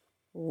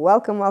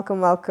Welcome, welcome,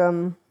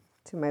 welcome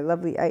to my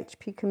lovely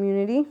IHP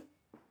community.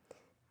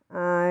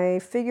 I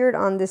figured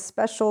on this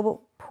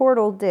special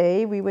portal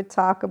day we would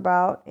talk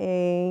about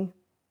a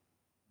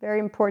very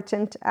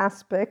important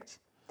aspect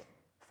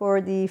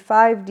for the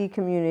 5D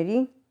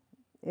community.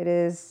 It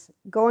is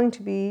going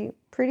to be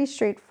pretty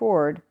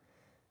straightforward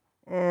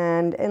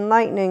and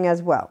enlightening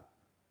as well,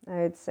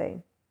 I would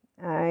say.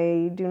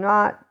 I do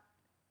not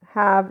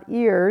have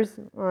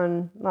ears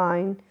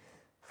online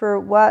for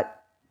what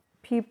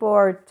people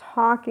are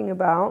talking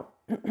about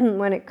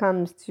when it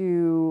comes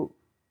to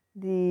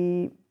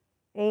the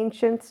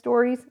ancient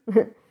stories.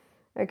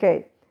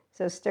 Okay,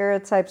 so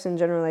stereotypes and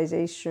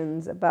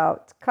generalizations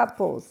about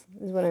couples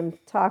is what I'm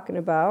talking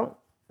about.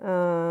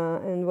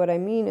 And what I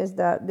mean is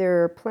that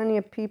there are plenty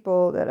of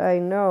people that I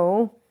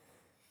know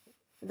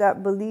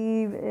that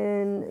believe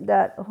in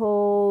that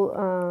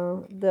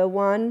whole, the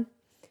one.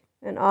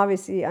 And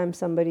obviously, I'm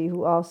somebody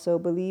who also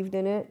believed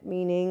in it,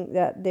 meaning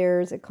that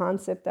there's a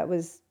concept that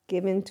was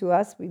given to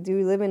us. We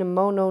do live in a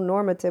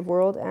mononormative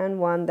world and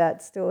one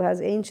that still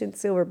has ancient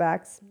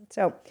silverbacks.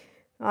 So,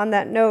 on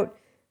that note,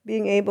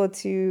 being able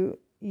to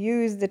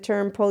use the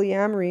term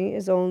polyamory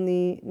is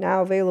only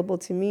now available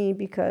to me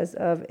because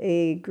of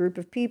a group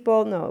of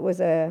people. No, it was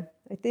I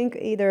think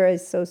either a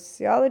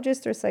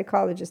sociologist or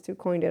psychologist who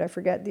coined it. I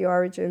forget the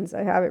origins.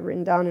 I have it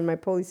written down in my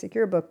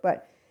Polysecure book,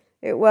 but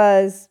it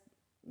was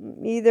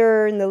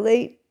either in the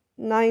late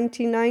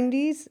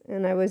 1990s,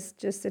 and I was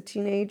just a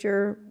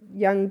teenager,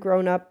 young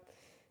grown up,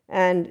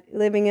 and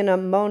living in a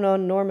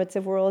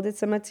mononormative world.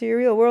 It's a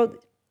material world.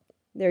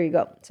 There you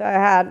go. So I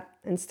had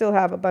and still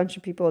have a bunch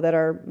of people that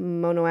are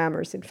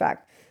monoamorous. In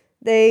fact,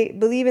 they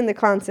believe in the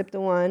concept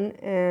of one,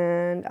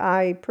 and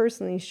I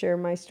personally share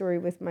my story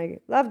with my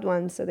loved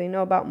ones so they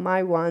know about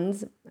my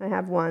ones. I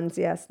have ones,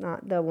 yes,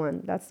 not the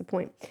one. That's the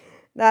point.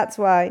 That's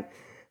why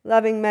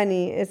loving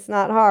many, it's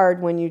not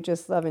hard when you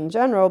just love in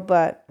general,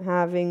 but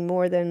having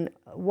more than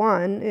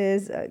one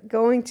is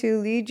going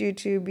to lead you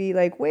to be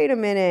like, wait a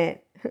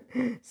minute.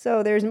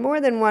 So there's more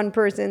than one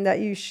person that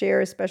you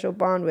share a special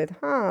bond with.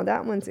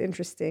 That one's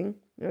interesting.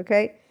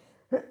 Okay.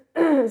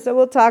 So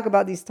we'll talk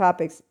about these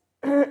topics,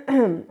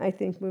 I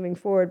think, moving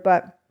forward.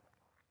 But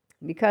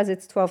because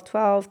it's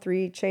 12-12,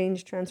 3,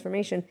 change,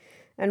 transformation,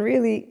 and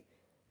really,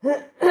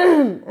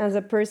 as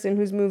a person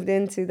who's moved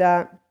into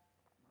that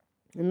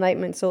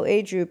enlightenment soul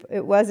age group,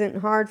 it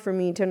wasn't hard for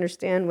me to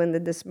understand when the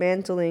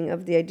dismantling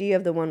of the idea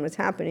of the one was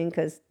happening,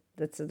 because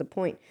that's the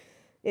point.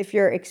 If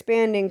you're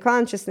expanding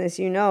consciousness,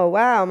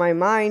 wow, my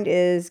mind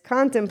is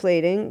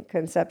contemplating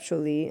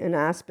conceptually an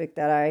aspect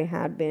that I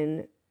had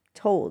been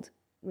told.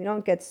 We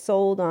don't get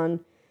sold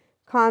on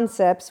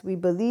concepts. We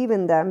believe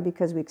in them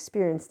because we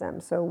experience them.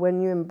 So when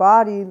you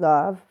embody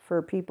love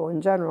for people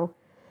in general,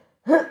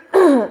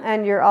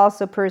 and you're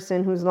also a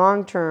person who's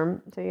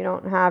long-term, so you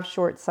don't have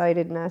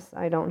short-sightedness.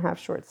 I don't have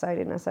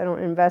short-sightedness. I don't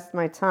invest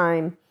my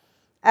time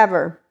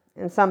ever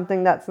in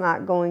something that's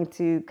not going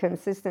to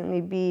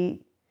consistently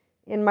be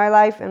in my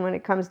life. And when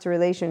it comes to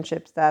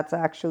relationships, that's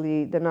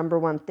actually the number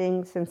one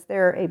thing. Since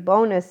they're a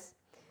bonus,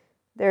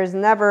 there's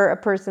never a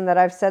person that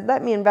I've said,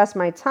 let me invest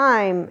my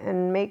time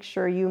and make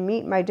sure you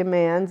meet my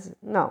demands.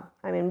 No,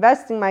 I'm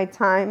investing my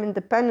time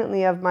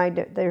independently of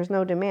there's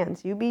no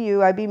demands. You be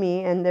you, I be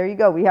me, and there you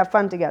go. We have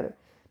fun together.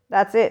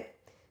 That's it.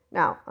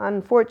 Now,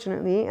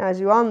 unfortunately, as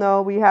you all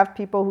know, we have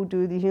people who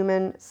do the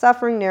human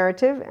suffering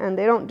narrative, and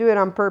they don't do it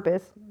on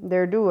purpose.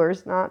 They're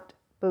doers, not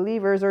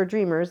believers or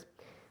dreamers.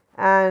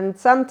 And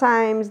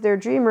sometimes they're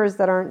dreamers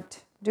that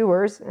aren't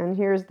doers. And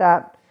here's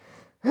that.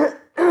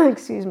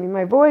 Excuse me,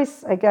 my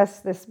voice. I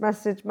guess this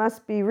message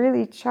must be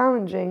really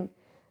challenging.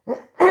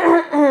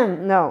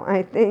 No,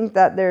 I think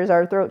that there's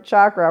our throat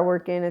chakra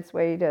working its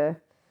way to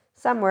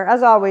somewhere.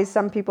 As always,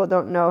 some people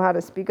don't know how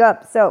to speak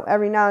up. So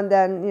every now and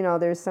then,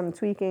 there's some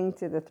tweaking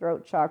to the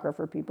throat chakra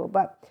for people.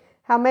 But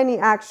how many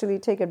actually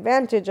take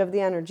advantage of the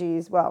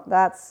energies? Well,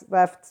 that's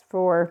left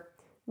for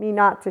me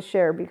not to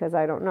share because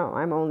I don't know.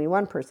 I'm only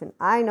one person.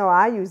 I know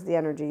I use the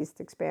energies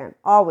to expand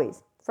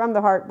always from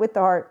the heart, with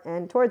the heart,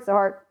 and towards the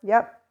heart.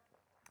 Yep.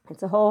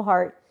 It's a whole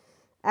heart.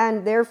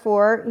 And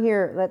therefore,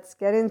 here, let's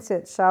get into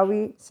it, shall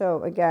we?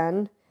 So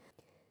again,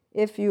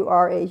 if you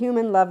are a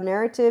human love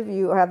narrative,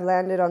 you have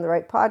landed on the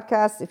right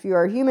podcast. If you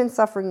are a human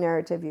suffering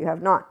narrative, you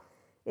have not.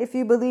 If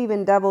you believe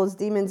in devils,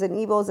 demons, and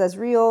evils as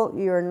real,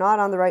 you're not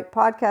on the right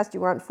podcast.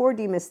 You aren't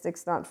 4D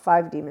mystics, not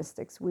 5D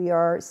mystics. We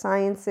are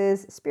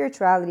sciences,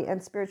 spirituality,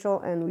 and spiritual,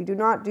 and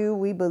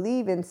we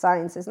believe in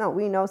sciences. No,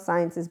 we know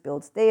sciences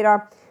builds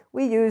data.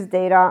 We use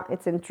data.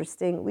 It's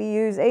interesting. We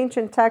use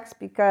ancient texts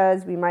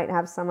because we might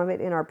have some of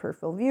it in our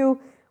peripheral view.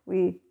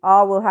 We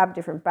all will have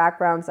different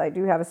backgrounds. I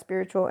do have a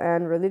spiritual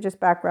and religious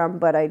background,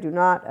 but I do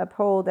not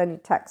uphold any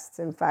texts.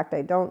 In fact,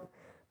 I don't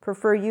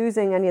prefer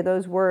using any of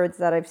those words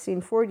that I've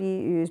seen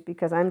 4D use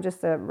because I'm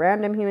just a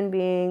random human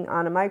being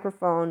on a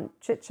microphone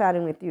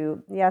chit-chatting with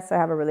you. Yes, I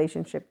have a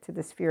relationship to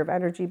the sphere of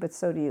energy, but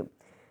so do you.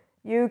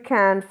 You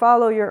can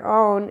follow your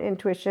own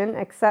intuition,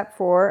 except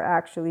for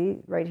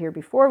actually right here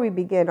before we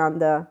begin on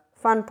the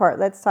fun part.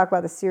 Let's talk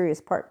about the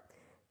serious part.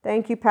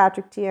 Thank you,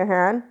 Patrick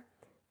Tiahan,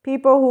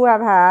 People who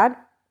have had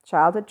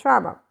childhood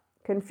trauma.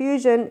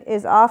 Confusion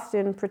is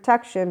often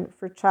protection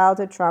for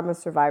childhood trauma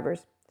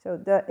survivors. So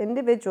the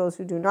individuals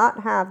who do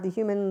not have the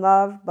human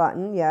love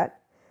button yet,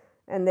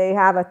 and they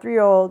have a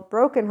 3-year-old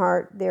broken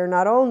heart, they're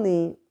not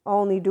only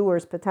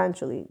doers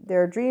potentially,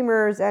 they're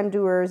dreamers and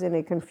doers in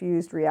a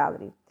confused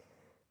reality.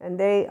 And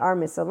they are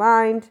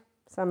misaligned.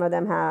 Some of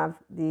them have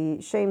the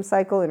shame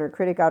cycle, inner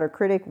critic, outer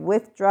critic,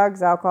 with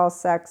drugs, alcohol,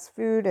 sex,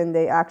 food, and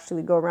they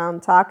actually go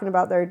around talking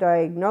about their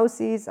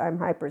diagnoses. I'm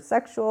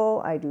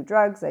hypersexual, I do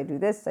drugs, I do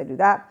this, I do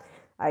that.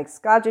 I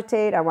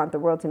excogitate, I want the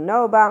world to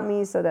know about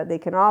me so that they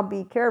can all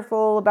be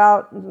careful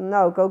about,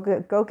 no, go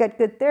get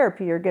good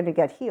therapy, you're going to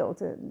get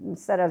healed.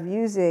 Instead of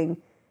using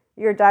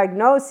your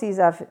diagnoses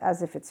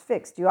as if it's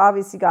fixed. You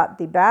obviously got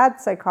the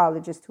bad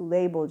psychologist who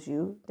labeled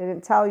you,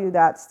 didn't tell you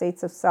that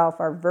states of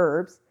self are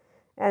verbs,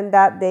 and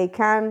that they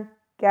can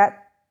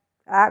get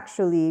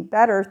actually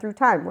better through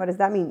time. What does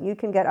that mean? You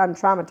can get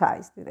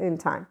untraumatized in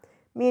time,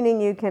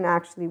 meaning you can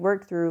actually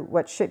work through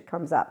what shit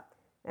comes up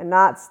and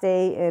not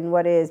stay in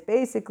what is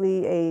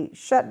basically a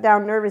shut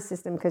down nervous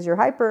system, because you're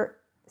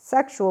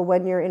hypersexual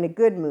when you're in a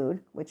good mood,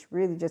 which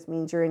really just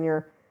means you're in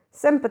your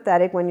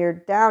sympathetic when you're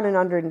down and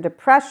under in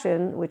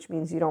depression, which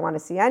means you don't want to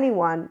see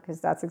anyone, because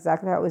that's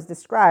exactly how it was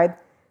described.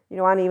 You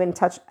don't want to even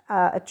touch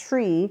a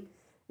tree.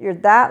 You're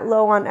that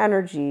low on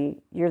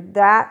energy. You're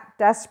that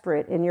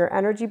desperate in your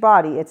energy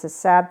body. It's a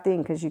sad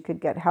thing, because you could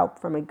get help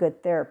from a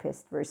good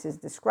therapist versus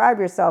describe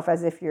yourself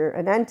as if you're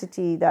an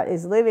entity that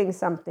is living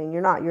something.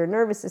 You're not. You're a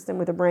nervous system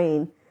with a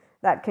brain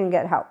that can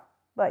get help.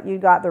 But you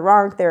got the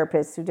wrong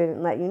therapist who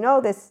didn't let you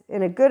know this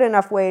in a good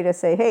enough way to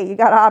say, hey, you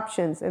got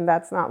options, and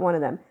that's not one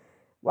of them.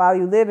 While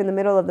you live in the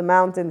middle of the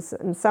mountains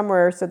and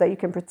somewhere so that you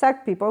can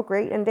protect people,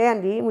 great and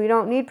dandy. We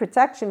don't need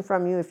protection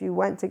from you if you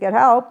went to get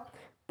help.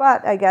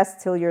 But I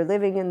guess till you're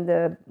living in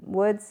the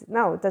woods,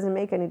 no, it doesn't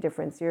make any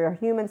difference. You're a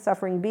human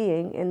suffering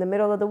being in the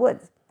middle of the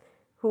woods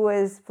who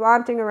is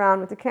flaunting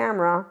around with a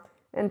camera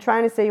and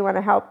trying to say you want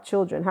to help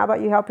children. How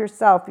about you help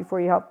yourself before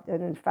you help?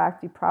 And in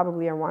fact, you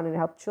probably are wanting to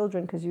help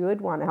children because you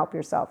would want to help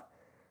yourself.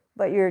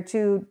 But you're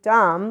too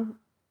dumb.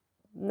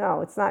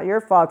 No, it's not your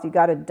fault you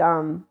got a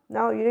dumb.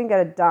 No, you didn't get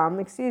a dumb.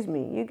 Excuse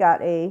me. You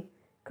got a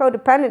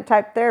codependent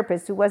type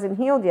therapist who wasn't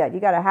healed yet. You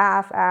got a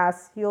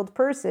half-ass healed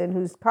person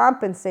who's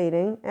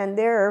compensating, and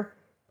they're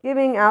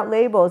giving out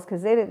labels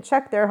because they didn't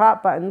check their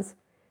hot buttons.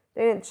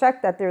 They didn't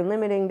check that they're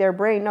limiting their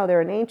brain. No, they're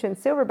an ancient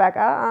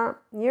silverback.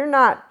 You're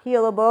not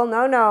healable.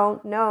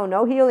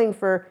 No healing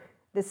for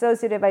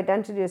dissociative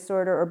identity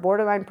disorder or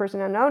borderline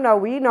personality. No,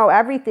 we know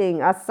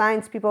everything. Us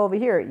science people over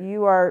here.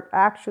 You are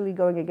actually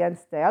going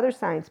against the other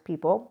science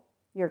people,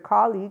 your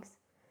colleagues,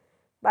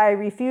 by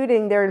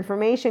refuting their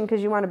information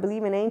because you want to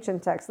believe in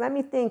ancient texts. Let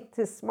me think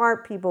to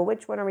smart people,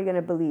 which one are we going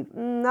to believe?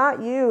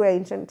 Not you,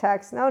 ancient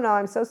texts. No,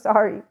 I'm so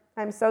sorry.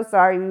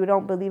 We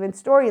don't believe in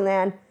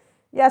Storyland.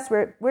 Yes,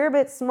 we're a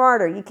bit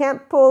smarter. You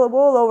can't pull a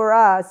wool over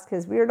us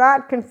because we're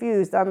not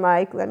confused.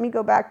 Unlike, let me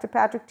go back to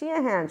Patrick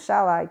Tiahan,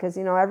 shall I? Because,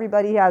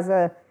 everybody has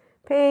a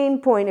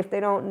pain point if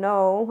they don't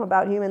know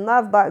about human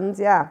love buttons.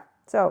 Yeah.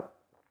 So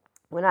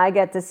when I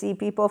get to see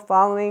people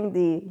following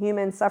the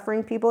human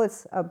suffering people,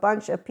 it's a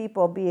bunch of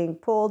people being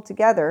pulled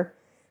together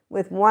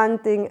with one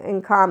thing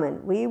in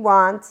common. We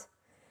want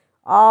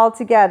all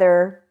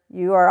together.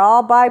 You are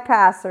all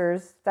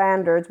bypassers,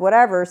 standards,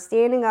 whatever,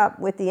 standing up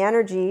with the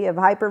energy of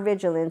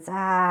hypervigilance.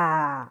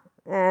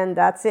 And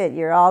that's it.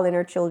 You're all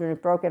inner children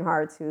with broken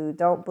hearts who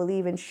don't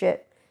believe in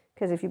shit.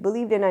 Because if you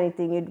believed in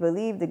anything, you'd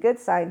believe the good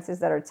sciences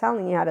that are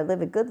telling you how to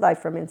live a good life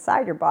from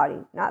inside your body,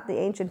 not the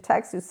ancient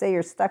texts who say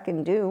you're stuck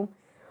in doom,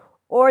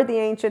 or the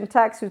ancient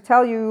texts who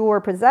tell you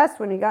were possessed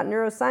when you got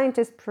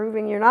neuroscientists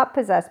proving you're not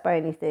possessed by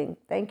anything.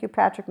 Thank you,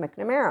 Patrick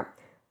McNamara.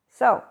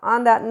 So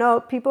on that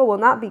note, people will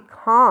not be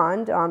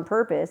conned on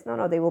purpose.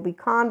 No, they will be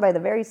conned by the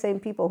very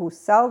same people who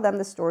sell them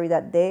the story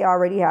that they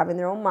already have in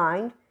their own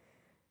mind,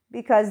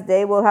 because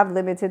they will have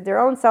limited their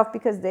own self,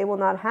 because they will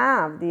not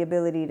have the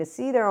ability to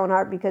see their own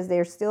heart, because they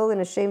are still in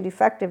a shame,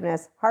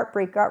 defectiveness,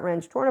 heartbreak, gut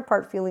wrench, torn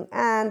apart feeling,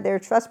 and their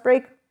trust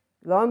break.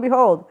 Lo and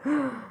behold,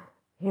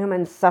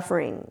 human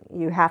suffering.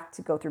 You have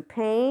to go through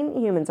pain.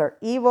 Humans are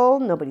evil.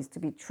 Nobody's to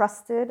be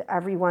trusted.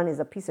 Everyone is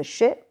a piece of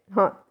shit.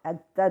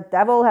 The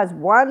devil has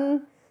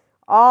won.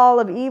 All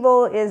of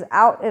evil is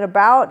out and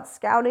about,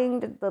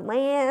 scouting the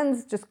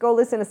lands. Just go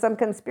listen to some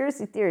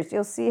conspiracy theorists.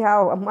 You'll see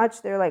how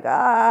much they're like,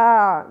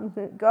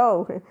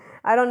 go.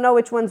 I don't know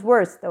which one's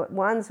worse. The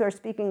ones who are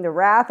speaking the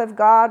wrath of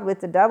God with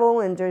the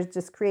devil and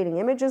just creating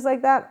images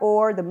like that,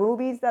 or the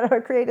movies that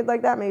are created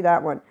like that, maybe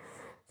that one.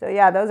 So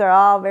yeah, those are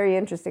all very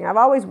interesting. I've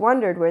always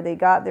wondered where they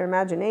got their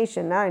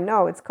imagination. Now I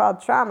know it's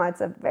called trauma.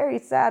 It's a very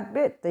sad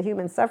bit, the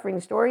human suffering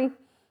story.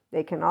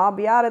 They can all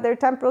be out of their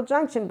temporal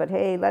junction, but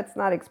hey, let's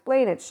not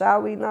explain it,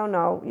 shall we?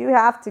 No. You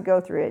have to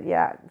go through it.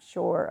 Yeah,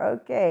 sure.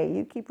 Okay,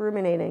 you keep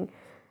ruminating.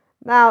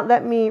 Now,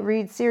 let me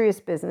read serious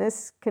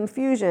business.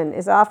 Confusion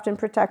is often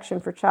protection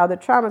for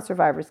childhood trauma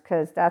survivors,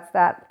 because that's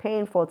that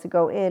painful to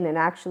go in and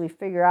actually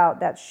figure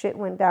out that shit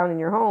went down in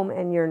your home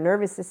and your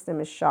nervous system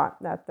is shot.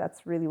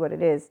 That's really what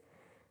it is.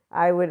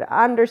 I would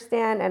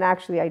understand, and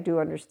actually I do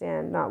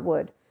understand, not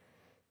would.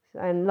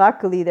 And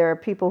luckily there are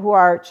people who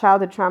are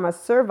childhood trauma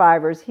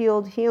survivors,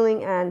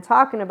 healing, and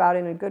talking about it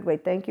in a good way.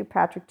 Thank you,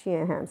 Patrick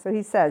Tiahan. So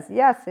he says,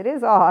 yes, it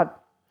is odd,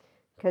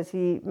 because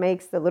he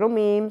makes the little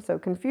meme. So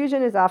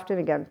confusion is often,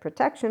 again,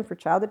 protection for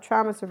childhood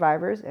trauma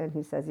survivors. And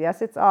he says,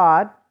 yes, it's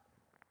odd.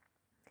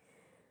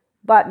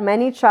 But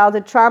many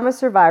childhood trauma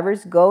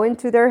survivors go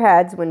into their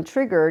heads when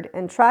triggered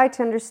and try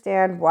to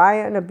understand why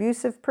an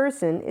abusive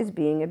person is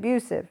being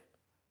abusive.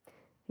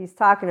 He's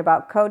talking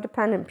about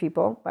codependent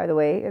people, by the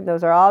way. And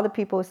those are all the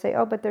people who say,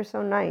 oh, but they're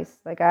so nice.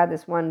 Like I had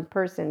this one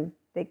person,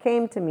 they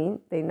came to me.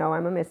 They know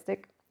I'm a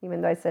mystic,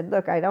 even though I said,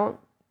 look, I don't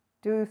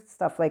do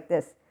stuff like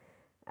this.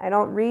 I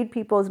don't read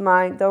people's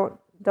mind.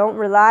 Don't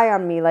rely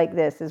on me like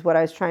this, is what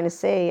I was trying to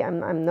say.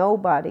 I'm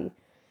nobody.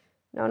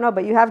 No,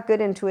 but you have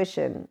good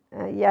intuition.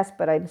 Yes,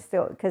 but I'm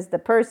still, because the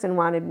person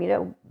wanted me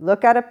to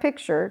look at a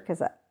picture,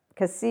 because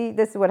see,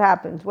 this is what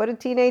happens. What do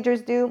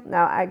teenagers do?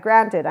 Now,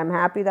 granted, I'm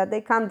happy that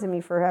they come to me,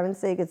 for heaven's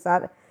sake. It's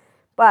not,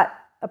 but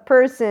a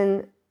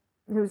person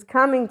who's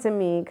coming to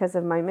me because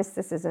of my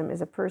mysticism is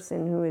a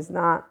person who is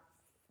not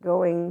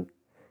going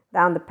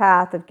down the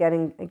path of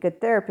getting a good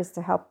therapist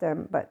to help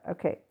them. But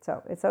okay,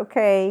 so it's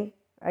okay.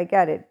 I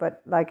get it.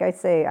 But like I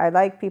say, I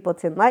like people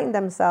to enlighten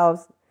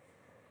themselves.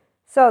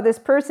 So this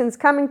person's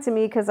coming to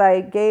me because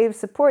I gave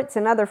support to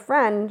another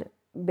friend,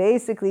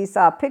 basically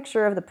saw a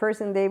picture of the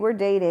person they were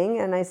dating.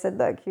 And I said,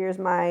 look, here's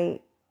my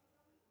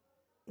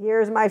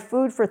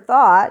food for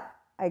thought.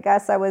 I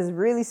guess I was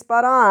really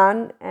spot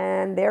on.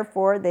 And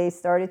therefore they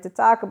started to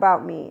talk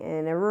about me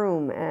in a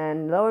room.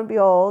 And lo and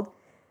behold,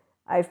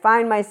 I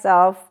find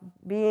myself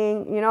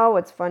being,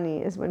 what's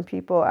funny is when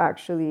people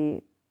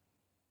actually,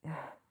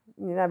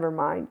 never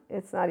mind.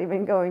 It's not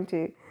even going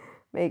to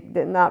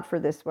not for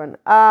this one.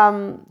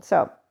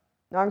 So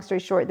long story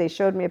short, they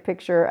showed me a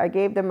picture. I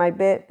gave them my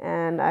bit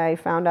and I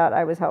found out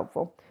I was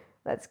helpful.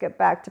 Let's get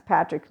back to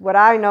Patrick. What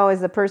I know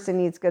is the person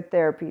needs good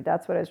therapy.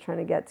 That's what I was trying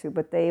to get to.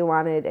 But they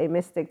wanted a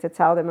mystic to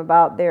tell them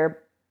about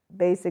their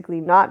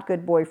basically not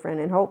good boyfriend.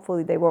 And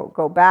hopefully they won't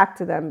go back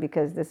to them,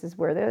 because this is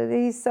where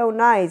he's so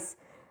nice.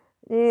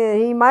 Yeah,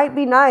 he might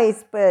be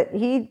nice, but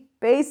he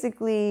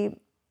basically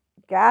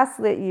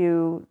gaslit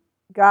you,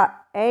 got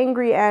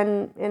angry,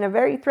 and in a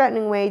very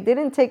threatening way,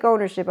 didn't take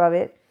ownership of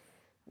it,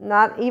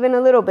 not even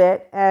a little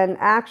bit, and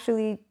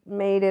actually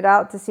made it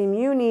out to seem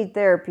you need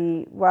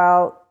therapy,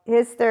 while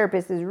his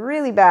therapist is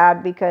really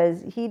bad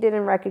because he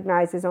didn't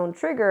recognize his own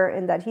trigger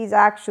and that he's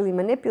actually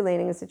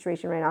manipulating a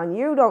situation right now. And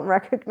you don't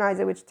recognize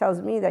it, which tells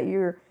me that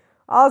you're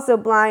also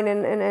blind,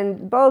 and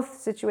in both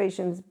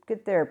situations,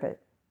 good therapist.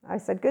 I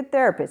said, good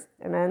therapist.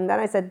 And then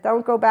I said,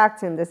 don't go back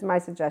to him. This is my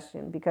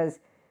suggestion, because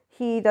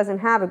he doesn't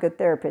have a good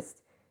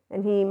therapist.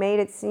 And he made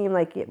it seem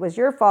like it was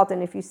your fault.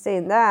 And if you say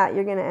that,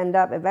 you're going to end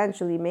up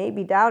eventually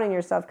maybe doubting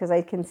yourself, because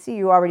I can see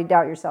you already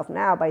doubt yourself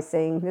now by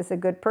saying this is a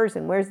good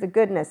person. Where's the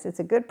goodness? It's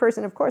a good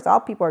person. Of course, all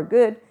people are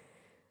good.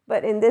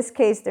 But in this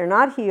case, they're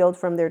not healed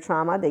from their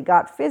trauma. They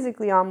got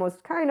physically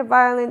almost kind of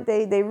violent.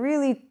 They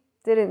really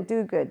didn't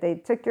do good. They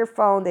took your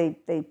phone.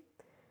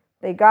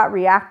 They got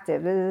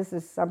reactive. This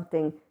is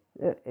something.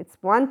 It's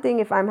one thing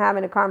if I'm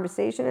having a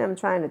conversation and I'm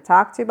trying to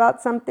talk to you about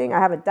something. I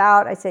have a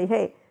doubt. I say,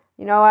 hey,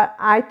 you know what?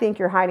 I think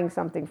you're hiding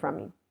something from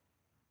me.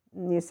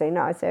 And you say,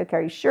 no. I say, okay,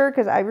 are you sure?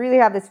 Because I really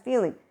have this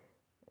feeling.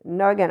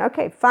 No, again,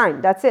 okay,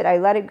 fine. That's it. I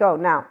let it go.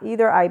 Now,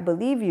 either I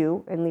believe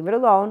you and leave it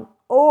alone,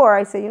 or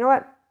I say, you know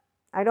what?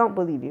 I don't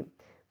believe you.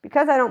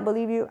 Because I don't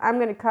believe you, I'm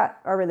going to cut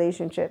our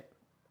relationship.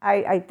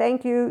 I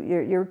thank you.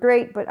 You're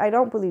great, but I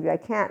don't believe you. I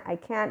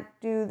can't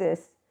do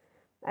this.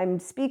 I'm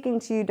speaking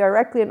to you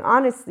directly and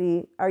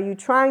honestly. Are you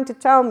trying to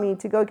tell me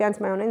to go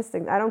against my own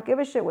instinct? I don't give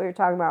a shit what you're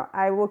talking about.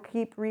 I will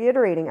keep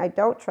reiterating. I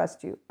don't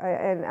trust you.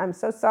 And I'm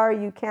so sorry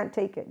you can't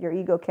take it. Your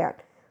ego can't.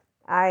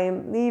 I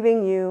am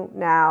leaving you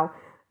now.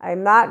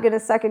 I'm not going to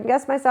second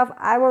guess myself.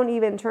 I won't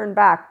even turn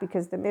back,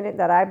 because the minute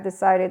that I've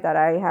decided that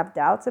I have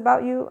doubts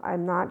about you,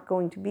 I'm not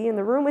going to be in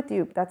the room with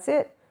you. That's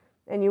it.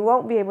 And you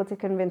won't be able to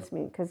convince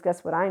me, because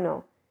guess what I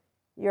know?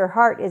 Your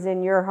heart is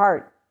in your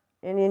heart.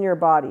 And in your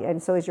body,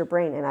 and so is your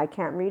brain, and I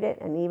can't read it.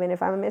 And even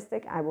if I'm a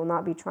mystic, I will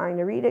not be trying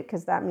to read it,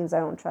 because that means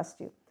I don't trust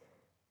you.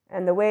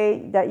 And the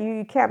way that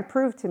you can't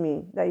prove to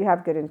me that you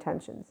have good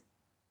intentions.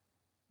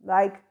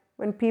 Like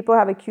when people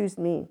have accused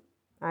me,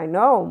 I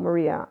know,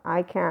 Maria,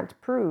 I can't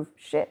prove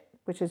shit,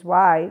 which is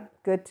why,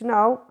 good to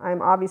know,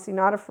 I'm obviously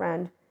not a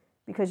friend,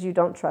 because you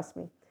don't trust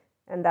me.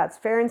 And that's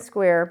fair and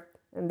square,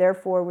 and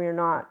therefore we're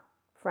not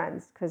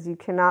friends, because you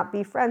cannot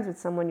be friends with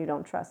someone you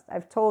don't trust.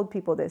 I've told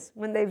people this.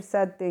 When they've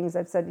said things,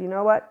 I've said, you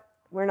know what?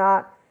 We're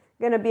not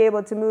going to be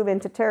able to move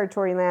into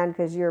territory land,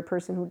 because you're a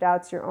person who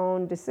doubts your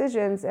own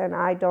decisions, and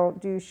I don't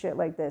do shit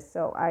like this.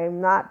 So I am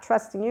not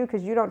trusting you,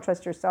 because you don't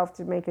trust yourself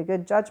to make a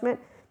good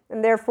judgment.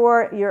 And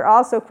therefore, you're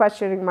also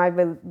questioning my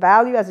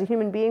value as a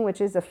human being,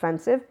 which is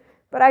offensive.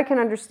 But I can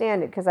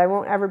understand it, because I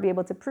won't ever be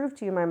able to prove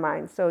to you my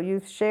mind. So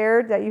you've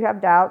shared that you have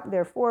doubt.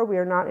 Therefore, we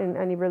are not in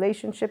any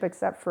relationship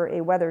except for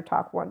a weather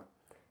talk one.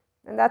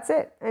 And that's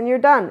it. And you're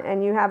done.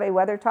 And you have a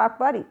weather talk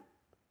buddy.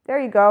 There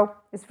you go.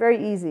 It's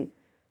very easy.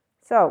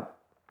 So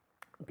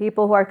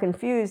people who are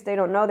confused, they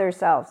don't know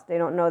themselves. They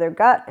don't know their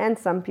gut. And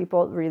some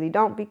people really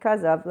don't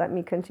because of, let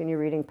me continue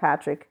reading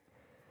Patrick.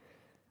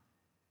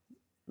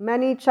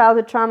 Many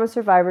childhood trauma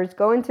survivors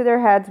go into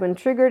their heads when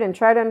triggered and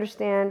try to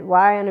understand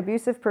why an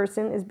abusive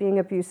person is being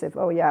abusive.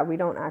 Oh yeah, we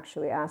don't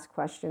actually ask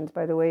questions.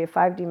 By the way, a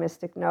 5D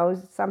mystic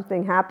knows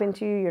something happened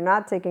to you. You're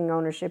not taking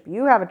ownership.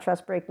 You have a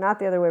trust break, not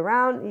the other way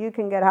around. You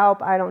can get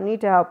help. I don't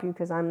need to help you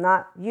because I'm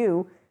not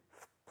you.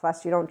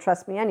 Plus, you don't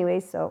trust me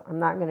anyway, so I'm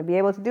not going to be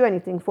able to do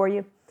anything for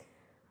you.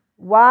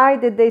 Why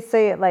did they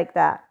say it like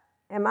that?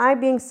 Am I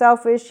being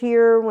selfish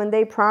here when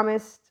they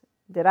promised?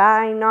 Did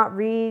I not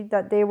read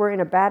that they were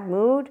in a bad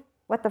mood?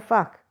 What the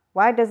fuck?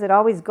 Why does it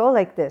always go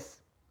like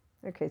this?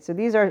 Okay, so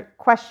these are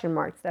question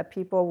marks that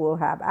people will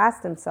have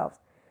asked themselves.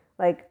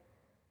 Like,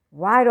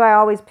 why do I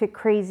always pick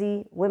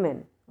crazy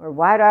women? Or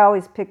why do I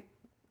always pick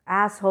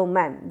asshole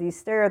men? These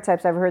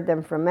stereotypes, I've heard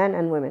them from men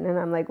and women. And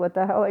I'm like, what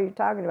the hell are you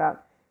talking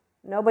about?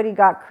 Nobody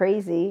got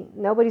crazy.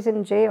 Nobody's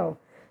in jail.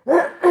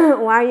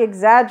 Why are you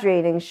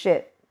exaggerating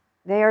shit?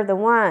 They are the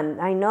one.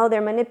 I know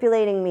they're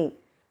manipulating me.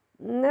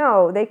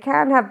 No, they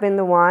can't have been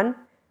the one.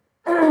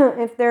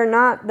 If they're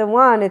not the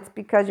one, it's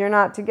because you're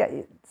not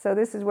together. So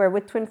this is where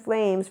with twin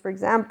flames, for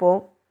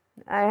example,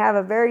 I have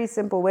a very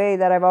simple way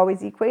that I've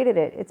always equated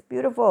it. It's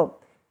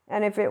beautiful.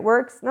 And if it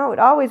works, no, it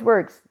always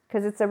works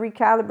because it's a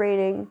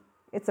recalibrating,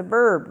 it's a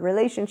verb.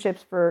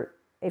 Relationships for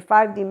a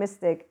 5D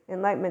mystic,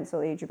 enlightenment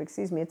soul age group,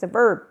 it's a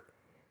verb.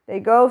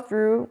 They go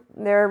through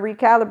their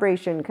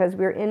recalibration because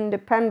we're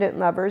independent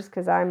lovers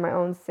because I'm my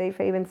own safe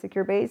haven,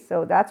 secure base.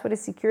 So that's what a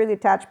securely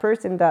attached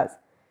person does.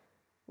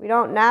 We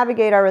don't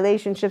navigate our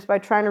relationships by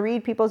trying to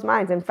read people's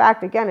minds. In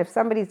fact, again, if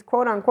somebody's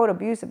quote unquote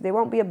abusive, they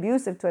won't be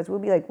abusive to us. We'll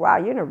be like, wow,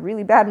 you're in a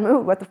really bad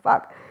mood. What the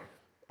fuck?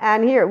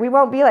 And here, we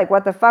won't be like,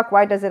 what the fuck?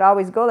 Why does it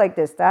always go like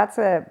this? That's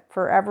a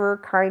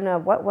forever kind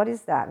of, what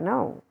is that?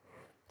 No.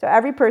 So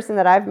every person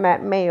that I've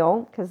met,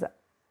 male, because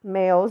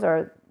males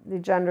are the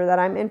gender that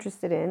I'm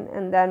interested in,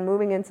 and then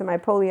moving into my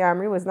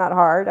polyamory was not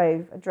hard.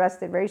 I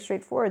addressed it very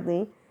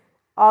straightforwardly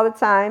all the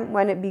time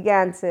when it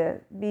began to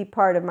be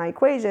part of my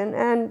equation,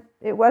 and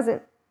it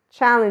wasn't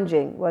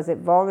challenging. Was it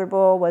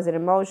vulnerable? Was it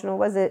emotional?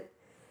 Was it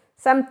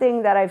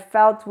something that I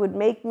felt would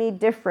make me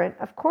different?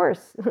 Of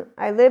course.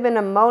 I live in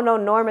a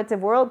mononormative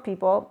world,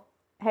 people.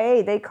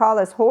 Hey, they call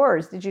us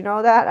whores. Did you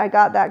know that? I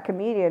got that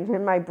comedian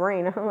in my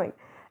brain. I'm like,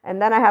 and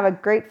then I have a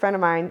great friend of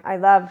mine. I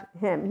love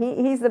him.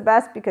 He's the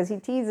best because he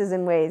teases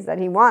in ways that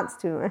he wants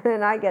to,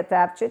 and I get to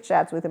have chit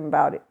chats with him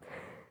about it.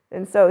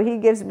 And so he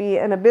gives me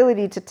an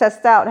ability to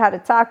test out how to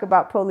talk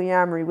about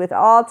polyamory with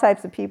all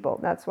types of people.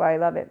 That's why I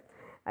love it.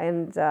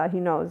 And he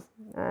knows.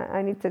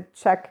 I need to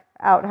check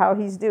out how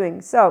he's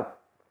doing. So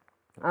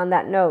on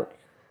that note,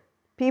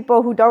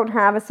 people who don't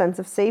have a sense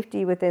of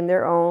safety within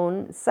their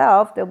own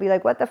self, they'll be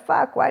like, what the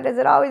fuck? Why does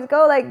it always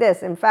go like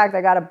this? In fact,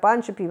 I got a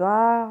bunch of people,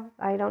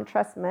 I don't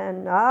trust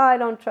men. I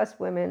don't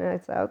trust women. And I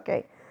said,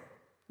 okay.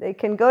 They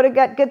can go to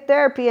get good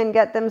therapy and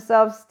get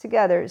themselves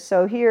together.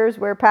 So here's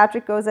where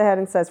Patrick goes ahead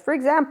and says, for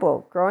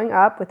example, growing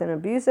up with an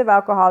abusive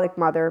alcoholic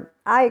mother,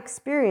 I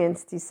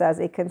experienced, he says,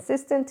 a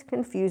consistent,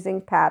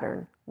 confusing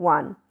pattern.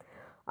 1.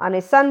 On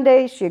a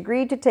Sunday, she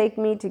agreed to take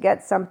me to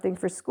get something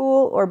for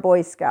school or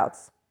Boy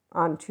Scouts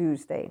on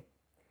Tuesday.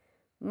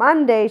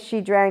 Monday, she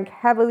drank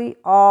heavily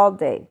all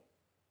day.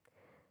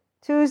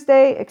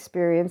 Tuesday,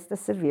 experienced a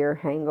severe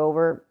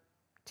hangover.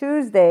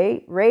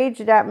 Tuesday,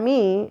 raged at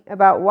me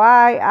about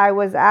why I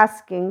was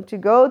asking to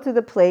go to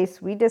the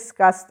place we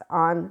discussed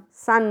on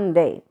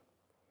Sunday.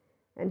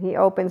 And he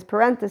opens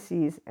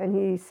parentheses and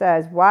he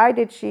says, why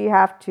did she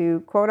have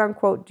to, quote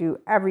unquote, do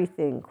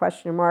everything?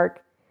 Question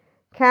mark.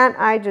 Can't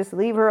I just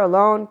leave her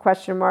alone?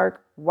 Question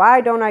mark.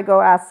 Why don't I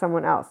go ask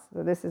someone else?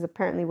 So this is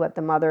apparently what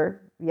the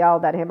mother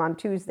yelled at him on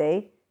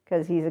Tuesday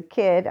because he's a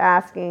kid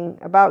asking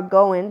about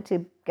going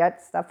to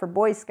get stuff for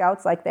Boy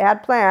Scouts like they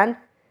had planned.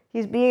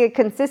 He's being a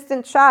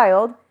consistent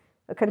child,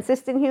 a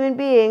consistent human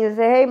being, and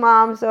say, hey,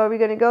 Mom, so are we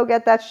going to go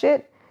get that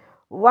shit?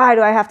 Why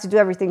do I have to do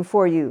everything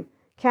for you?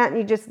 Can't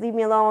you just leave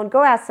me alone?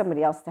 Go ask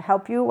somebody else to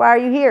help you. Why are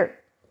you here?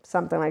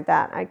 Something like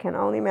that. I can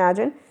only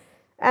imagine.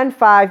 And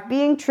 5,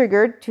 being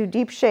triggered to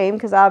deep shame,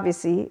 because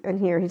obviously, and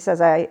here he says,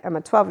 I am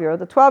a 12-year-old.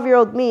 The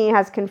 12-year-old me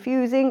has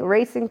confusing,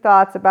 racing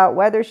thoughts about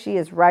whether she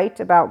is right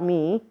about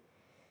me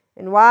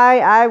and why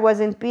I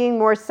wasn't being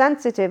more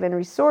sensitive and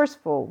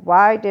resourceful.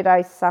 Why did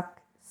I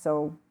suck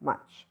so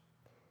much?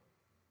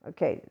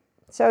 Okay,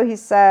 so he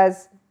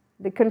says,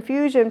 the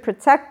confusion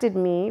protected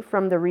me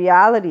from the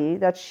reality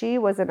that she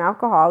was an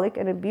alcoholic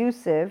and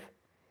abusive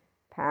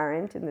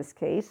parent in this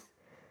case,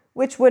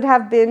 which would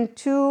have been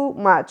too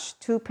much,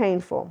 too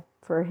painful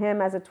for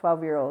him as a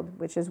 12-year-old,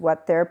 which is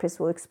what therapists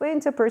will explain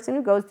to a person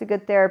who goes to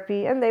good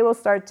therapy, and they will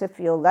start to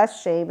feel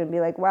less shame and be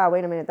like, wow,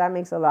 wait a minute, that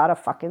makes a lot of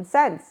fucking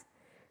sense.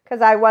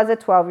 Because I was a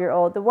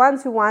 12-year-old. The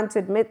ones who want to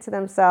admit to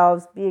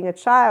themselves being a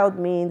child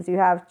means you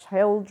have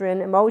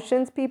children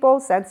emotions, people,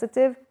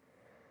 sensitive.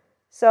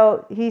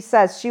 So he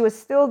says she was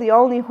still the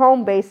only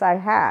home base I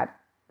had,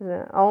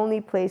 the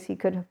only place he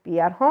could be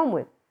at home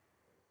with.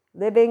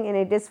 Living in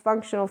a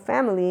dysfunctional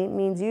family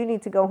means you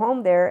need to go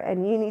home there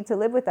and you need to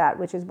live with that,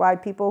 which is why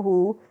people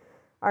who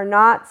are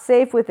not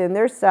safe within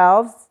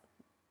themselves,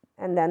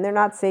 and then they're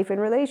not safe in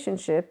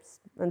relationships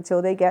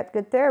until they get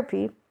good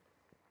therapy.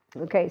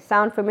 Okay,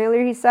 sound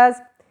familiar, he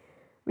says?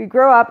 We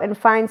grow up and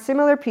find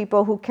similar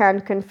people who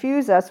can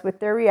confuse us with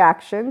their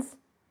reactions.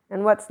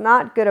 And what's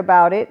not good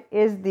about it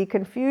is the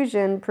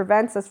confusion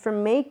prevents us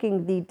from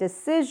making the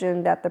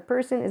decision that the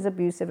person is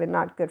abusive and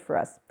not good for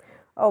us.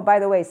 Oh, by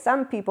the way,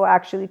 some people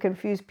actually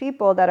confuse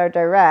people that are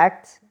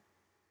direct.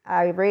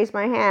 I raise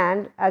my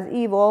hand as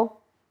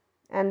evil,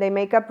 and they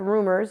make up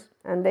rumors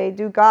and they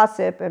do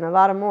gossip and a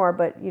lot of more.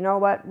 But you know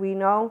what? We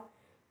know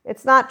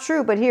it's not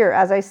true. But here,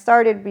 as I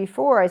started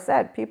before, I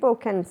said people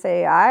can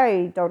say,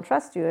 I don't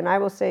trust you. And I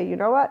will say, you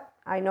know what?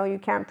 I know you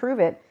can't prove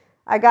it.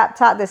 I got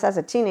taught this as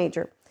a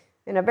teenager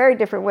in a very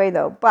different way,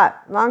 though.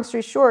 But long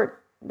story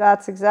short,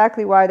 that's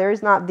exactly why there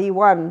is not the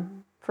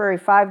one for a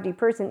 5D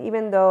person,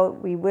 even though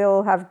we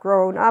will have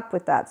grown up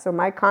with that. So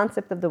my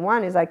concept of the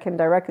one is I can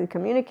directly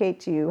communicate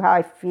to you how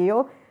I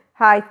feel,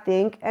 how I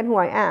think, and who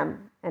I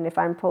am. And if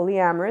I'm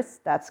polyamorous,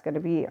 that's going to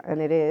be,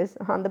 and it is,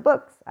 on the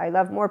books. I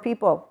love more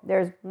people.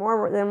 There's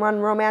more than one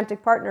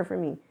romantic partner for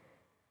me.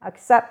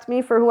 Accept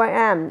me for who I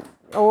am,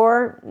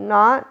 or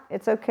not.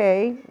 It's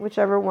okay,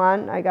 whichever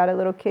one. I got a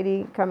little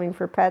kitty coming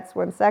for pets.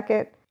 1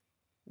 second.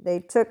 They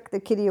took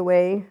the kitty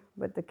away,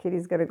 but the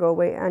kitty's going to go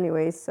away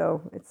anyway,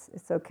 so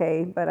it's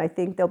okay. But I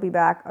think they'll be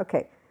back.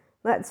 Okay,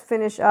 let's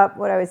finish up.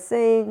 What I was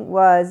saying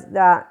was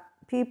that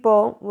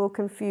people will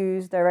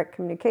confuse direct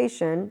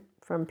communication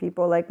from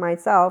people like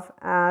myself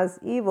as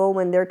evil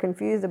when they're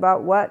confused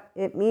about what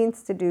it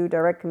means to do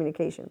direct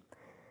communication.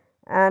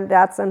 And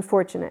that's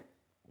unfortunate.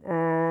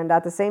 And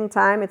at the same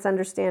time, it's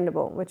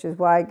understandable, which is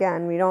why,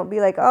 again, we don't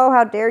be like, oh,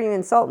 how dare you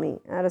insult me?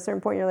 At a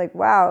certain point, you're like,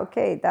 wow,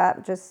 okay,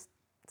 that just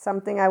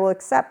something I will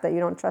accept, that you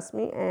don't trust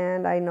me,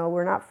 and I know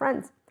we're not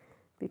friends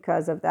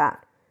because of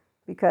that.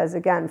 Because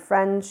again,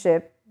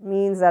 friendship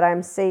means that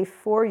I'm safe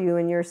for you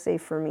and you're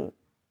safe for me.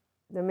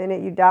 The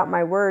minute you doubt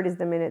my word is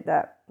the minute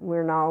that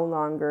we're no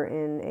longer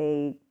in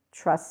a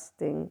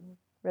trusting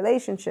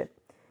relationship.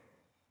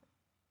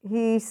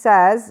 He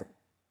says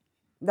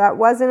that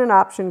wasn't an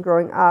option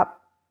growing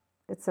up.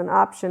 It's an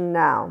option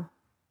now.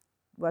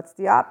 What's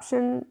the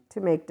option? To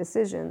make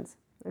decisions.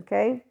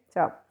 Okay?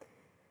 So,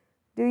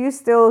 do you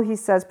still, he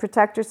says,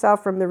 protect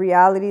yourself from the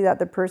reality that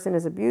the person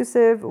is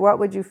abusive? What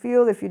would you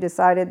feel if you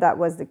decided that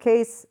was the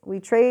case? We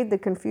trade the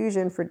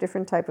confusion for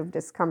different type of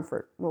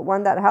discomfort, but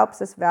one that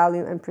helps us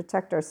value and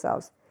protect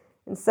ourselves.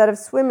 Instead of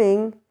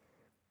swimming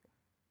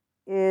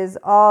is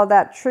all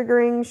that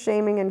triggering,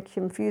 shaming, and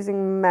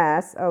confusing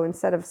mess. Oh,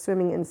 instead of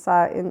swimming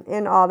inside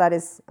in all that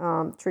is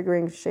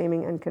triggering,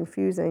 shaming, and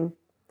confusing.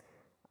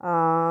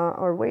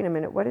 Or wait a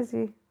minute, what is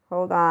he?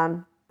 Hold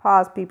on.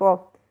 Pause,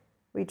 people.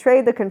 We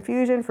trade the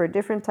confusion for a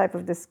different type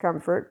of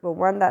discomfort, but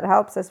one that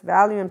helps us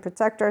value and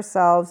protect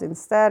ourselves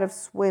instead of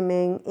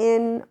swimming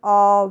in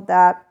all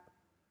that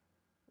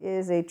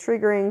is a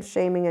triggering,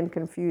 shaming, and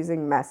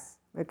confusing mess.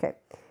 Okay.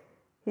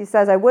 He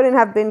says, I wouldn't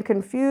have been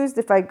confused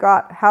if I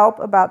got help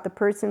about the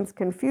person's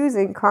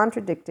confusing,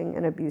 contradicting,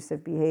 and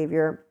abusive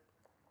behavior.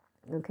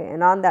 Okay,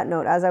 and on that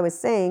note, as I was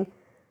saying,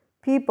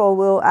 people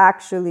will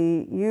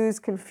actually use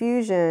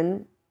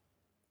confusion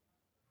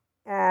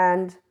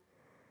and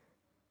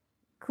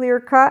clear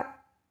cut.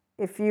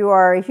 If you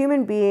are a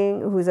human being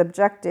who's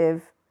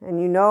objective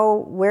and you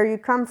know where you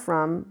come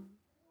from,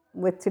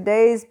 with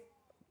today's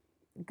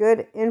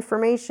good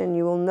information,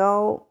 you will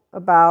know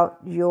about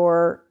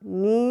your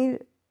need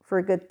for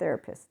a good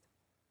therapist.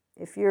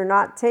 If you're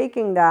not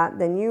taking that,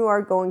 then you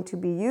are going to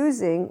be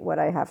using what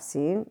I have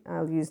seen.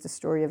 I'll use the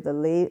story of the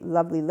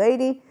lovely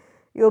lady.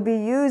 You'll be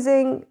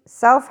using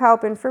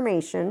self-help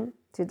information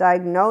to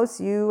diagnose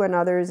you and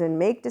others and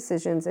make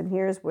decisions. And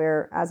here's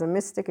where, as a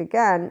mystic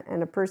again,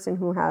 and a person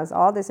who has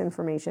all this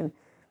information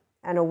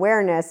and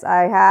awareness,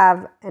 I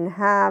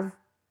have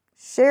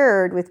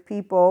shared with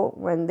people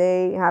when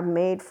they have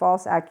made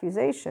false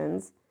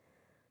accusations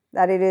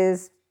that it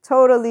is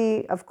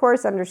totally, of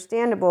course,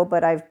 understandable,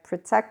 but I've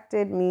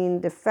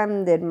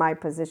defended my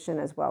position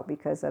as well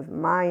because of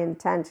my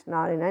intent,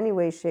 not in any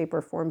way, shape,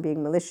 or form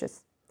being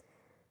malicious.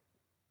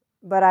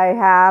 But I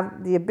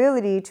have the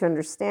ability to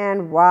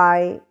understand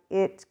why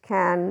it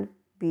can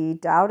be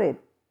doubted.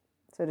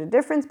 So the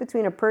difference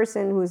between a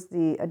person who's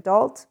the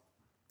adult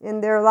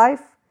in their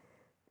life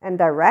and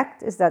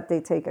direct is that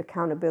they take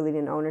accountability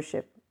and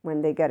ownership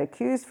when they get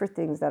accused for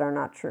things that are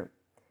not true.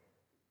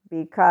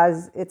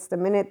 Because it's the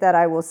minute that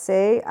I will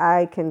say,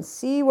 I can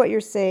see what you're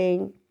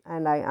saying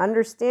and I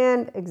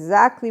understand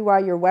exactly why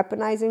you're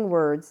weaponizing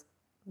words,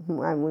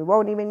 and we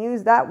won't even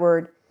use that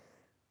word.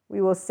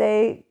 We will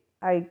say,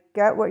 I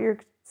get what you're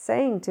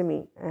saying to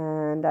me,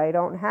 and I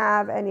don't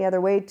have any other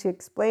way to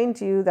explain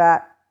to you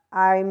that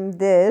I'm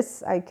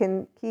this. I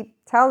can keep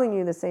telling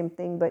you the same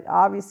thing, but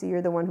obviously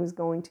you're the one who's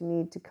going to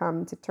need to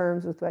come to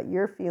terms with what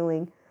you're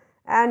feeling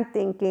and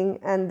thinking,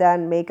 and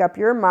then make up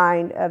your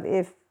mind of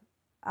if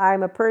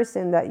I'm a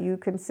person that you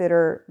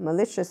consider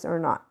malicious or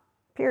not,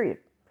 period.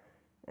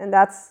 And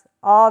that's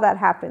all that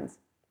happens.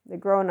 The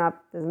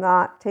grown-up does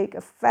not take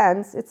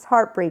offense. It's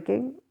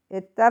heartbreaking.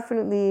 It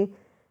definitely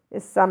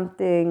is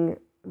something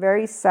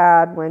very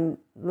sad when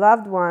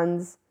loved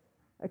ones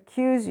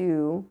accuse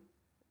you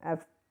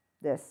of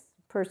this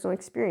personal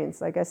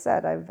experience. Like I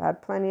said, I've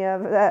had plenty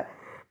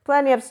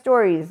of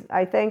stories.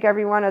 I thank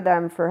every one of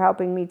them for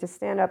helping me to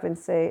stand up and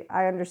say,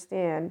 I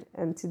understand,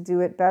 and to do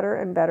it better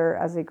and better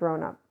as a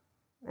grown-up,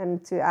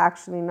 and to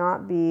actually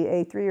not be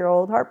a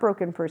 3-year-old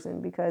heartbroken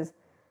person, because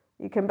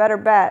you can better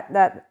bet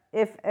that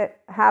if it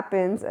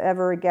happens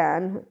ever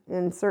again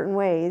in certain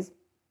ways,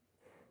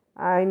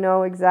 I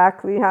know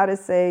exactly how to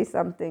say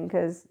something,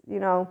 because,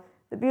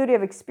 the beauty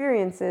of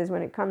experiences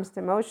when it comes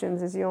to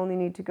emotions is you only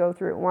need to go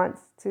through it once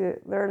to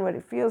learn what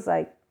it feels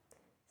like.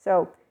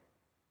 So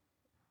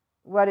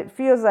what it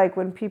feels like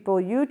when people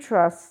you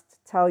trust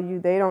tell you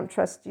they don't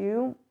trust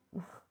you,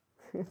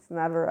 it's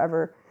never,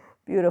 ever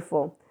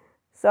beautiful.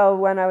 So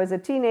when I was a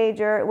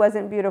teenager, it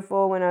wasn't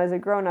beautiful. When I was a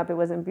grown-up, it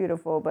wasn't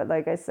beautiful. But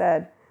like I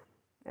said,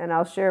 and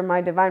I'll share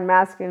my divine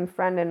masculine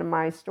friend in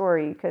my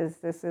story, because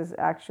this is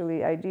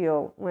actually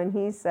ideal. When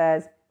he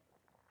says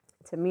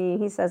to me,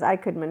 he says, I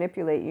could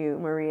manipulate you,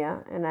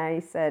 Maria. And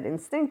I said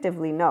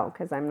instinctively no,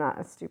 because I'm not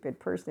a stupid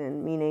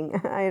person, meaning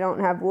I don't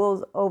have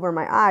wolves over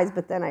my eyes.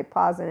 But then I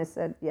paused and I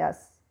said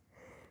yes.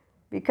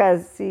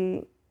 Because,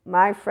 see,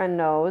 my friend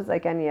knows,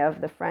 like any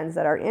of the friends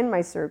that are in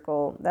my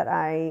circle, that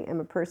I am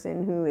a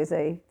person who is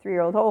a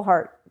 3-year-old whole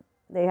heart.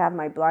 They have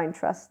my blind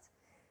trust.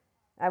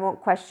 I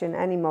won't question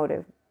any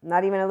motive,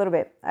 not even a little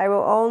bit. I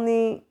will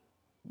only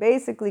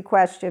basically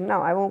question.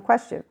 No, I won't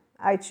question.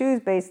 I choose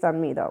based on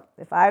me, though.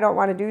 If I don't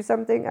want to do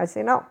something, I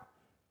say no.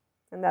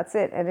 And that's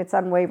it. And it's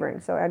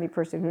unwavering. So any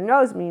person who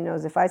knows me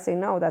knows if I say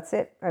no, that's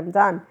it. I'm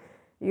done.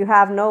 You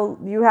have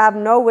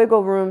no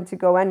wiggle room to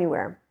go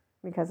anywhere,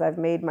 because I've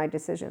made my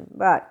decision.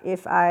 But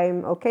if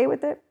I'm okay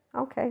with it,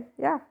 okay,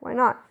 yeah, why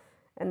not?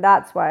 And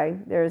that's why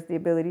there's the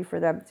ability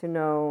for them to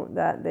know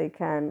that they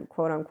can,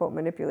 quote unquote,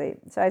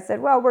 manipulate. So I said,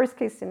 well, worst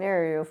case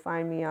scenario, you'll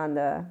find me on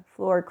the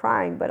floor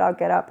crying, but I'll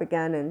get up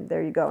again, and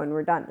there you go, and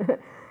we're done.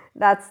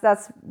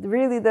 That's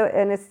really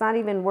and it's not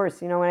even worse.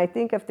 When I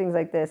think of things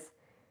like this,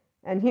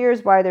 and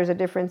here's why there's a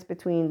difference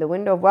between the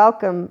window of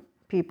welcome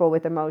people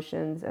with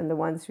emotions and the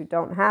ones who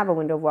don't have a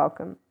window of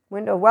welcome.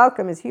 Window of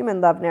welcome is human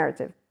love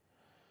narrative.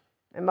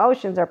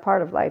 Emotions are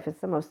part of life.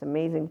 It's the most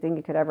amazing thing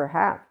you could ever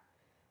have.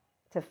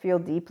 To feel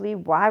deeply,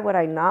 why would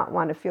I not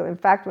want to feel? In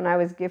fact, when I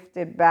was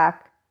gifted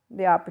back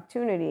the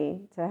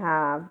opportunity to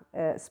have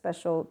a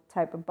special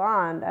type of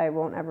bond, I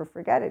won't ever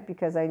forget it,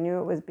 because I knew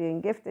it was being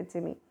gifted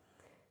to me.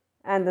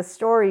 And the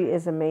story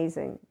is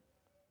amazing.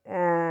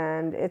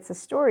 And it's a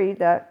story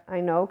that I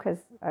know because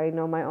I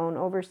know my own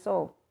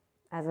oversoul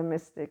as a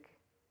mystic.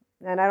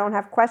 And I don't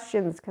have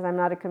questions because I'm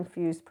not a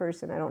confused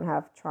person. I don't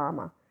have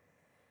trauma.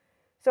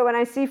 So when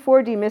I see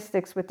 4D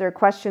mystics with their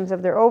questions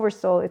of their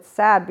oversoul, it's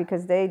sad,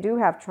 because they do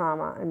have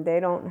trauma and they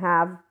don't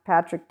have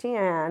Patrick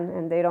Teahan,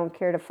 and they don't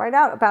care to find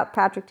out about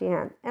Patrick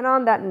Teahan. And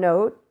on that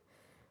note,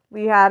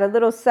 we had a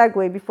little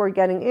segue before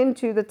getting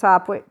into the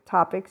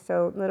topic.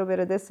 So a little bit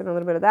of this and a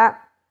little bit of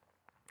that.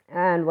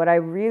 And what I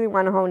really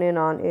want to hone in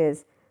on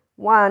is,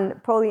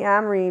 one,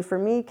 polyamory for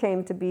me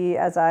came to be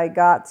as I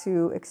got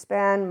to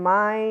expand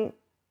my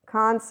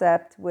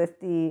concept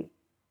with the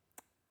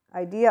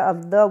idea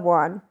of the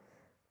one.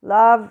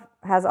 Love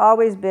has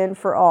always been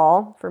for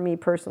all, for me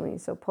personally.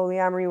 So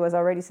polyamory was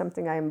already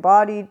something I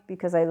embodied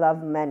because I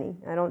love many.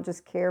 I don't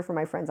just care for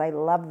my friends, I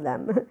love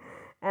them.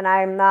 And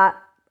I'm not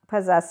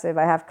possessive.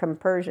 I have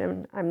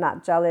compersion. I'm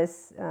not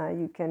jealous.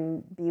 You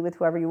can be with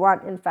whoever you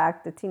want. In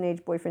fact, the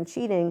teenage boyfriend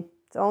cheating,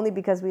 it's only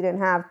because we didn't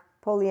have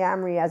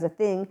polyamory as a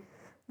thing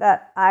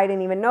that I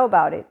didn't even know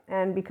about it.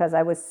 And because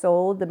I was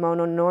sold the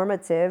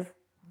mononormative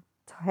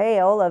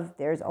tale of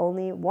there's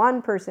only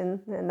one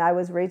person, and I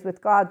was raised with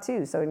God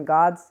too. So in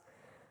God's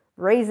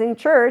raising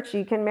church,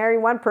 you can marry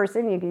one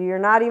person. You're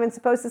not even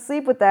supposed to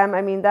sleep with them.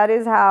 I mean, that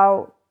is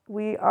how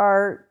we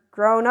are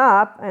grown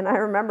up. And I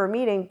remember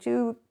meeting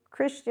 2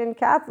 Christian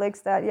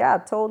Catholics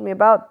that, told me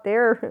about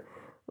their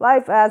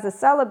life as a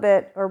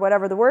celibate, or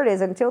whatever the word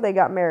is, until they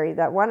got married.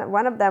 That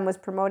one of them was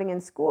promoting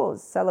in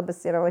schools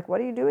celibacy. And I'm like,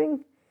 what are you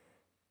doing?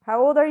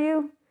 How old are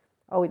you?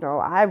 Oh, no,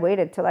 I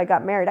waited till I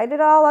got married. I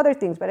did all other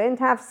things, but I didn't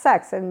have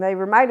sex. And they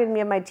reminded me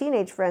of my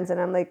teenage friends. And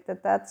I'm like,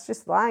 that's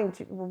just lying.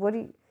 What do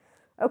you...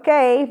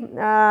 Okay,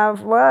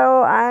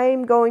 well,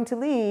 I'm going to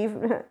leave.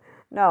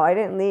 No, I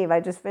didn't leave. I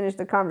just finished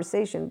the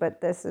conversation.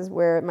 But this is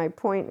where my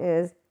point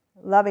is.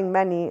 Loving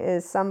many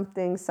is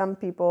something some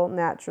people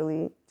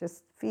naturally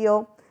just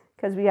feel,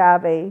 because we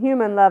have a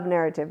human love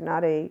narrative,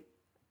 not a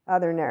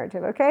other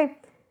narrative, okay?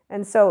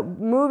 And so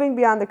moving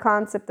beyond the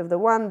concept of the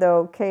one,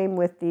 though, came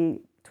with the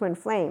twin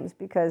flames,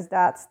 because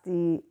that's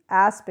the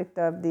aspect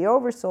of the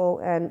oversoul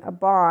and a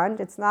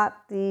bond. It's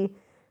not the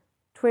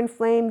twin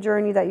flame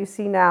journey that you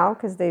see now,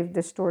 because they've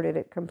distorted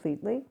it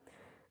completely.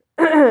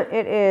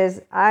 It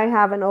is, I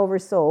have an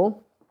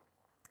oversoul,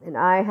 And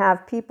I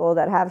have people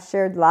that have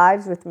shared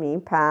lives with me,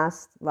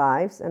 past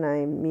lives, and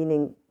I'm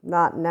meaning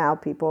not now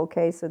people,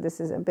 okay? So this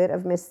is a bit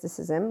of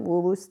mysticism,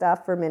 woo-woo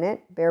stuff for a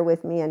minute. Bear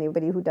with me,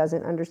 anybody who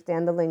doesn't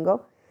understand the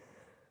lingo.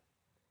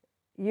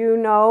 You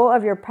know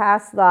of your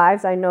past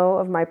lives. I know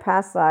of my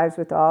past lives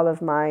with all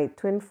of my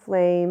twin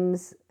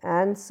flames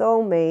and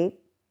soulmate.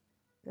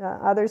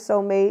 Other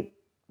soulmate,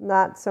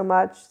 not so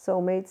much.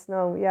 Soulmates,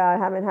 no. Yeah, I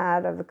haven't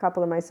had of a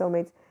couple of my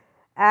soulmates.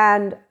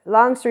 And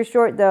long story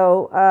short,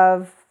 though,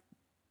 of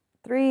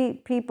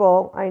 3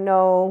 people, I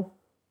know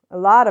a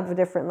lot of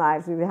different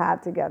lives we've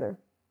had together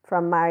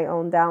from my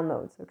own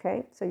downloads,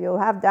 okay? So you'll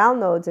have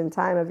downloads in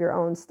time of your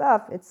own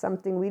stuff. It's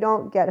something we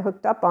don't get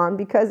hooked up on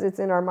because it's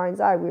in our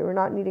mind's eye. We were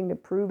not needing to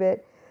prove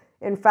it.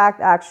 In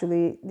fact,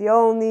 actually, the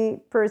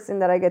only person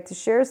that I get to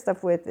share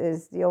stuff with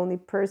is the only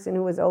person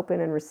who was open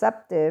and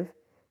receptive.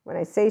 When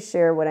I say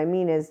share, what I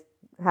mean is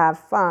have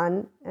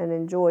fun and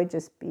enjoy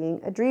just being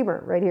a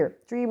dreamer right here.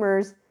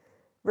 Dreamers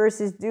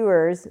versus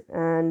doers,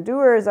 and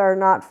doers are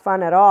not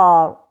fun at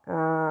all.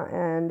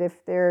 And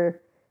if they're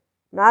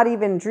not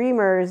even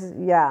dreamers,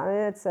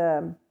 yeah, it's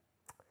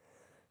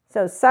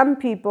so some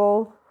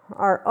people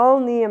are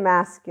only a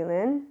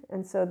masculine,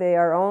 and so they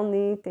are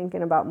only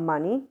thinking about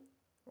money,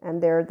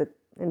 and they're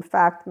in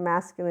fact,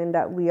 masculine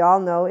that we all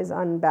know is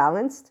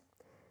unbalanced.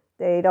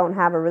 They don't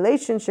have a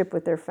relationship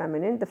with their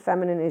feminine. The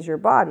feminine is your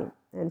body,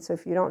 and so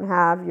if you don't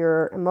have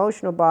your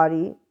emotional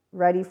body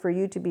ready for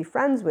you to be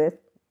friends with,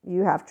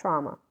 you have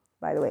trauma,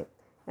 by the way,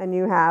 and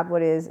you have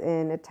what is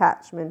an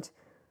attachment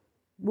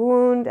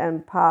wound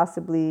and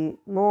possibly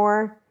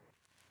more.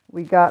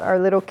 We got our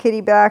little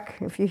kitty back,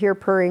 if you hear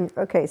purring.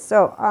 Okay,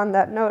 so on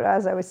that note,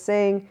 as I was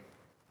saying,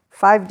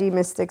 5D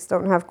mystics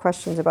don't have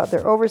questions about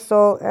their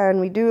oversoul, and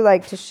we do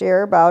like to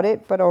share about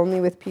it, but only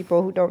with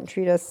people who don't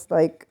treat us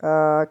like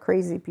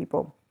crazy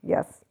people.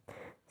 Yes.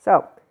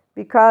 So,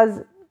 because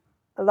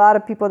a lot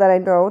of people that I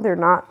know, they're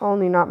not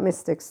only not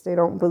mystics, they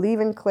don't believe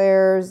in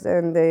clairs,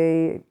 and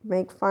they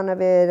make fun of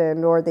it,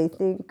 and or they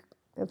think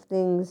of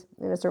things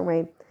in a certain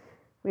way.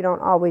 We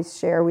don't always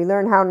share. We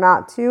learn how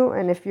not to,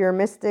 and if you're a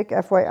mystic,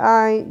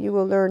 FYI, you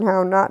will learn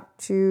how not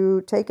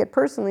to take it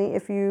personally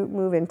if you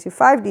move into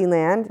 5D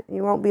land.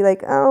 You won't be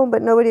like, oh,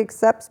 but nobody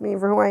accepts me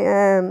for who I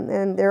am,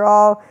 and they're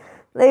all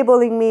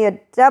labeling me a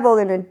devil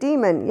and a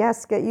demon.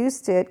 Yes, get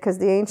used to it, because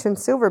the ancient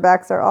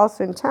silverbacks are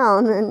also in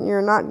town, and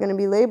you're not going to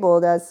be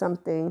labeled as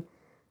something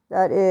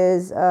that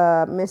is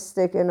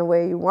mystic in a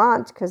way you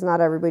want, because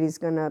not everybody's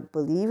going to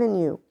believe in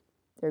you.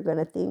 They're going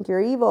to think you're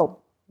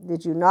evil.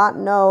 Did you not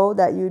know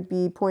that you'd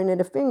be pointed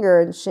a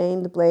finger and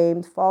shamed,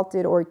 blamed,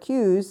 faulted, or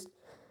accused,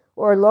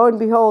 or lo and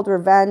behold,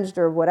 revenged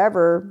or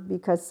whatever,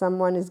 because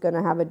someone is going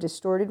to have a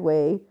distorted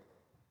way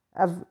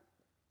of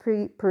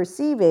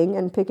perceiving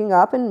and picking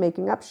up and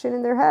making up shit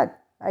in their head?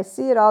 I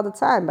see it all the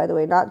time, by the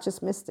way, not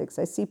just mystics.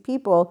 I see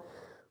people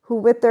who,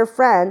 with their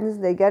friends,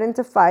 they get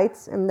into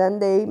fights and then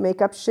they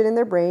make up shit in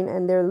their brain,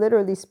 and they're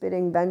literally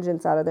spitting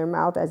vengeance out of their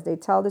mouth as they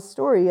tell the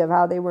story of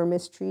how they were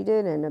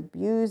mistreated and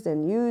abused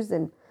and used,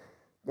 and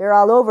they're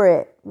all over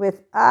it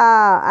with,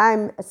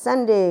 I'm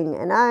ascending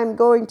and I'm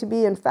going to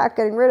be, in fact,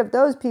 getting rid of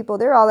those people.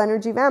 They're all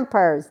energy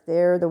vampires.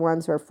 They're the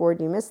ones who are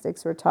 4D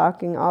mystics. We're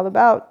talking all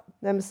about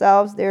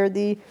themselves. They're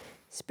the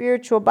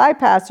spiritual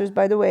bypassers,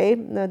 by the way.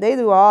 No, they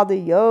do all the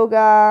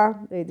yoga.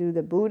 They do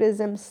the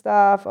Buddhism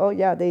stuff. Oh,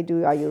 yeah, they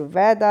do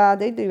Ayurveda.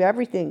 They do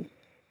everything,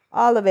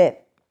 all of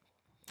it.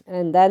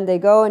 And then they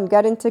go and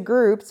get into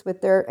groups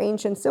with their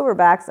ancient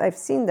silverbacks. I've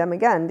seen them.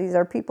 Again, these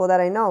are people that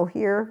I know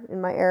here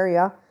in my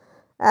area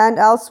and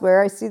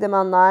elsewhere. I see them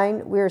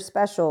online. We're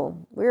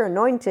special. We're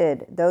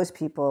anointed. Those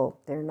people,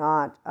 they're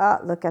not.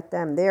 Look at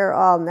them. They're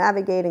all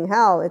navigating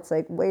hell. It's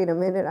like, wait a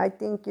minute. I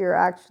think you're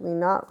actually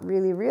not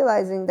really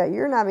realizing that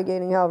you're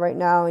navigating hell right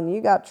now, and you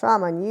got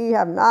trauma, and you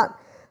have not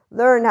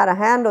learned how to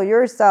handle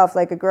yourself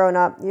like a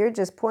grown-up. You're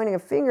just pointing a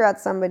finger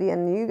at somebody,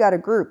 and you got a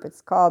group.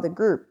 It's called a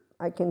group.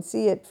 I can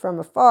see it from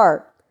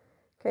afar.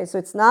 Okay, so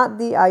it's not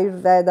the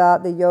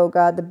Ayurveda, the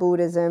yoga, the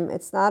Buddhism.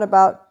 It's not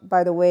about,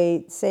 by the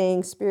way,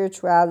 saying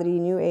spirituality,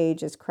 New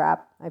Age is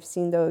crap. I've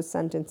seen those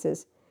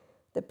sentences.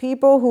 The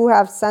people who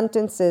have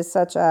sentences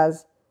such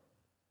as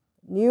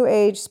New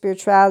Age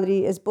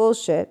spirituality is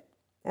bullshit,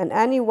 and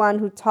anyone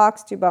who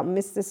talks to you about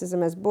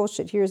mysticism as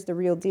bullshit, here's the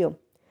real deal.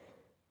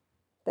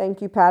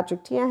 Thank you,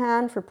 Patrick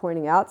Tiahan, for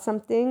pointing out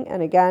something.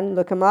 And again,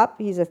 look him up.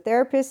 He's a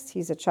therapist.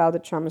 He's a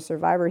childhood trauma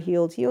survivor,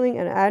 healing.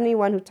 And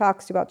anyone who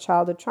talks to you about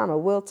childhood trauma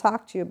will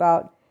talk to you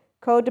about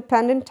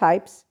codependent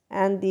types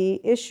and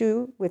the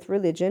issue with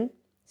religion,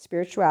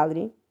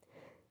 spirituality.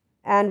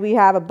 And we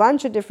have a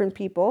bunch of different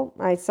people.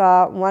 I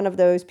saw one of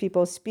those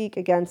people speak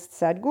against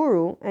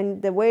Sadhguru.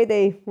 And the way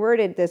they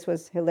worded this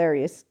was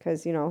hilarious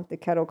because, you know, the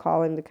kettle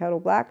calling the kettle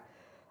black.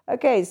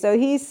 Okay, so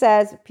he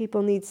says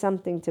people need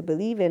something to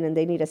believe in, and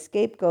they need a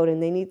scapegoat,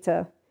 and they need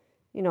to,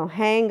 you know,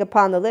 hang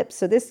upon the lips.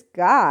 So this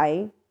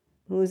guy,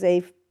 who's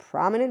a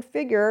prominent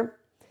figure,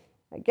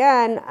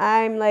 again,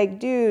 I'm like,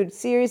 dude,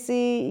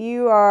 seriously,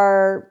 you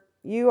are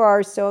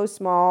so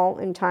small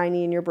and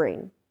tiny in your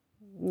brain.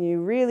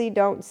 You really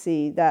don't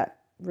see that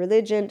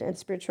religion and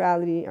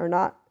spirituality are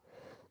not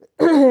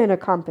in a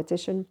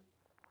competition.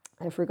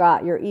 I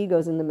forgot, your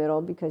ego's in the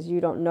middle because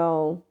you don't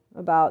know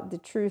about the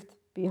truth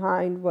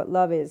behind what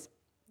love is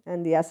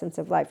and the essence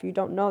of life. You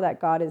don't know that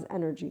God is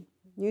energy.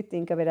 You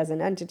think of it as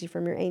an entity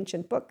from your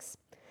ancient books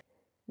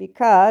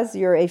because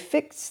you're a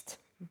fixed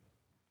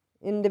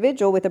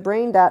individual with a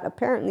brain that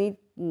apparently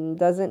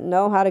doesn't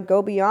know how to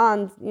go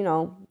beyond,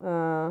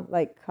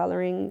 like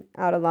coloring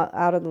out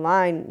of the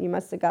line. You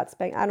must have got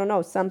spanked. I don't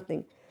know,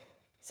 something.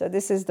 So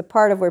this is the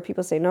part of where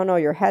people say, no,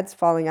 your head's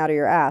falling out of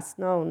your ass.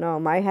 No,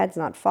 my head's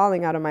not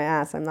falling out of my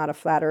ass. I'm not a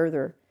flat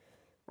earther.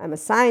 I'm a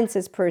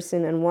sciences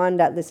person and one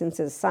that listens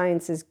to the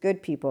sciences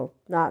good people,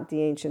 not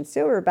the ancient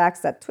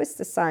silverbacks that twist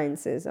the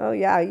sciences. Oh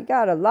yeah, you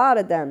got a lot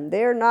of them.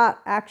 They're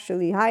not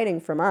actually hiding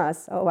from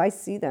us. Oh, I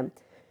see them.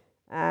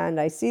 And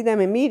I see them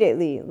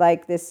immediately,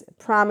 like this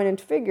prominent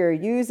figure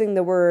using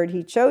the word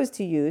he chose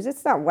to use.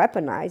 It's not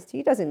weaponized.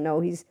 He doesn't know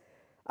he's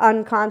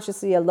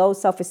unconsciously a low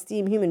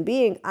self-esteem human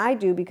being. I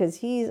do, because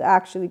he's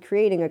actually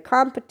creating a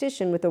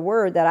competition with a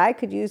word that I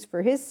could use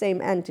for his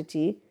same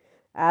entity,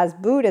 as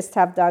Buddhists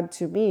have done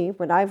to me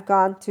when I've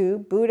gone to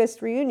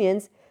Buddhist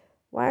reunions.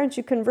 Why aren't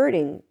you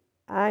converting?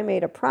 I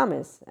made a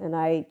promise and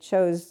I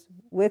chose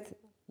with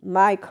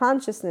my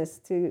consciousness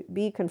to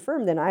be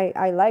confirmed. And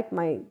I like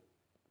my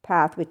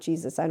path with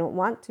Jesus. I don't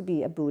want to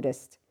be a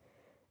Buddhist.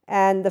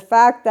 And the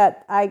fact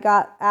that I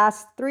got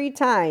asked 3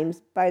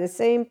 times by the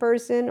same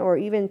person or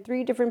even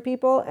 3 different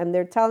people, and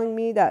they're telling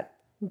me that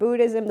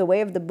Buddhism, the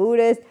way of the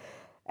Buddhist,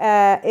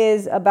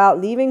 is about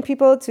leaving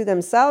people to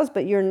themselves,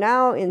 but you're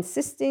now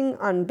insisting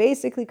on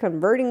basically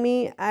converting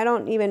me. I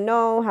don't even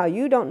know how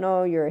you don't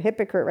know. You're a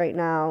hypocrite right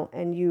now,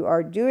 and you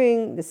are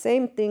doing the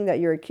same thing that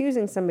you're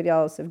accusing somebody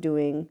else of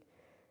doing.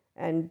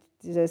 And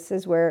this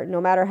is where,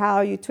 no matter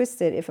how you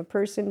twist it, if a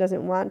person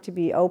doesn't want to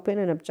be open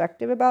and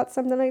objective about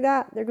something like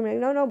that, they're going to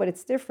be like, no, but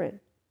it's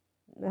different.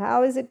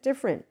 How is it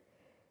different?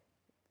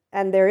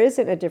 And there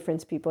isn't a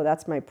difference, people.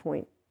 That's my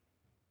point.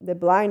 The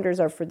blinders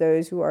are for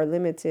those who are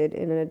limited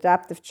in an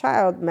adaptive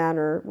child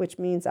manner, which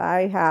means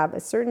I have a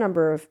certain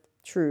number of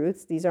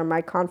truths. These are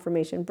my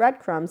confirmation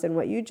breadcrumbs, and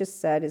what you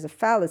just said is a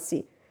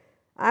fallacy.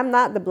 I'm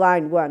not the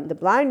blind one. The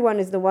blind one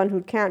is the one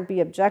who can't be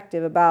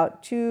objective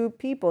about 2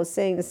 people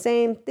saying the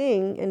same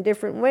thing in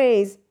different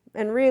ways.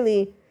 And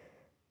really,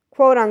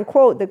 quote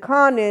unquote, the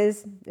con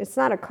is, it's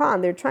not a con.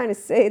 They're trying to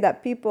say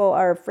that people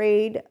are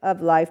afraid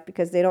of life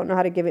because they don't know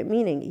how to give it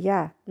meaning.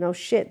 Yeah, no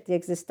shit. The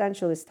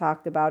existentialists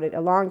talked about it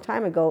a long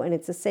time ago, and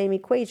it's the same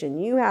equation.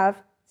 You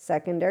have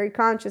secondary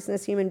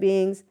consciousness, human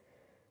beings.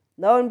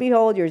 Lo and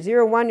behold, your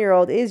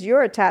 0-1-year-old is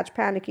your attached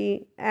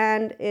panicky,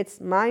 and it's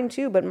mine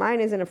too, but mine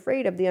isn't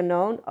afraid of the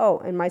unknown. Oh,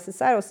 and my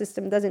societal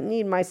system doesn't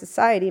need my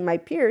society, my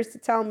peers, to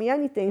tell me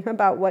anything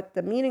about what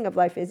the meaning of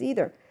life is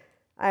either.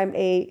 I'm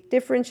a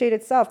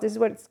differentiated self. This is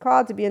what it's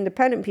called to be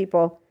independent,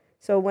 people.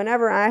 So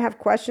whenever I have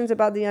questions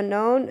about the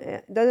unknown,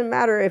 it doesn't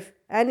matter if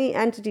any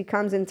entity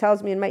comes and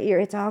tells me in my ear,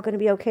 it's all going to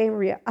be okay,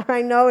 Maria.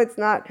 I know it's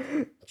not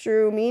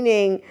true,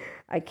 meaning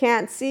I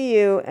can't see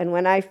you, and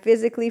when I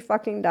physically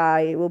fucking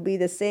die, it will be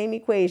the same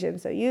equation.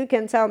 So you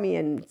can tell me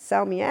and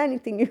sell me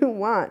anything you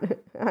want.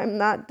 I'm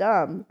not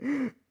dumb.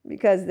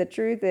 Because the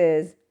truth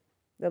is,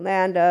 the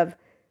land of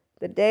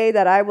the day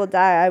that I will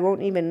die, I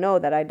won't even know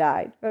that I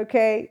died.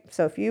 Okay?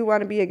 So if you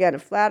want to be, again, a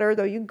flat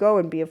earther, you go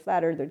and be a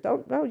flat earther.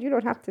 You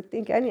don't have to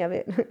think any of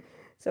it.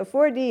 So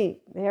 4D,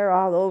 they're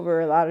all over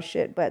a lot of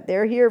shit, but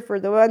they're here for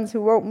the ones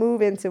who won't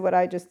move into what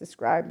I just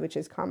described, which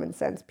is common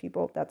sense,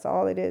 people. That's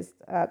all it is.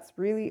 That's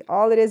really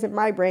all it is in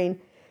my brain,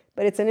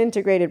 but it's an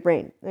integrated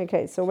brain.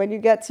 Okay, so when you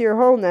get to your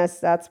wholeness,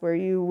 that's where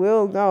you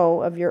will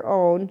know of your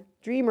own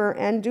dreamer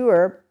and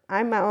doer.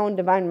 I'm my own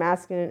divine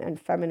masculine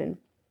and feminine,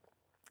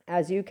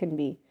 as you can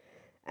be.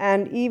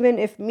 And even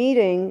if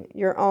meeting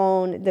your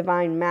own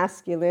divine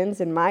masculines,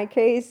 in my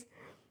case,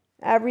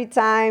 every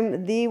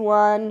time the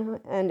one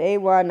and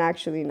A1,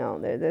 actually no,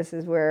 this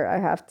is where I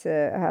have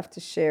to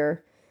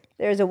share.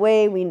 There's a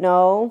way we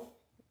know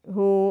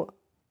who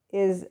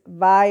is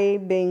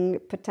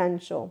vibing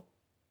potential.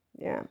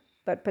 Yeah,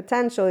 but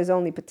potential is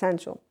only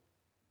potential.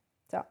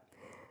 So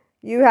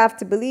you have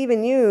to believe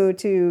in you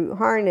to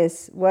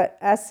harness what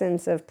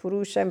essence of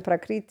Purusha and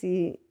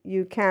Prakriti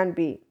you can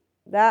be.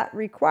 That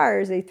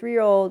requires a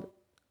 3-year-old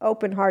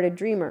open-hearted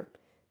dreamer,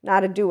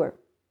 not a doer.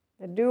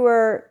 A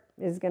doer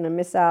is going to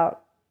miss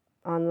out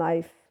on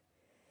life.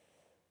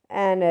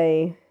 And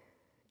a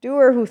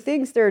doer who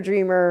thinks they're a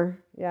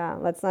dreamer, yeah,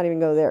 let's not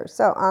even go there.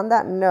 So on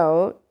that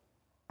note,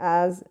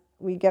 as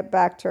we get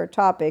back to our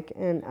topic,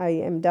 and I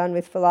am done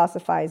with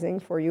philosophizing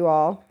for you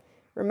all,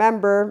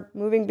 remember,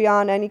 moving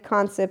beyond any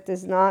concept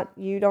is not,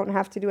 you don't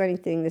have to do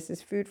anything. This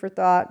is food for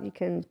thought. You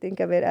can think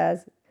of it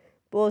as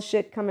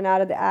bullshit coming out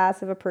of the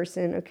ass of a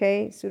person,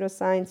 okay?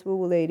 Pseudoscience,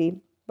 woo-woo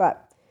lady.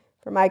 But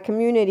for my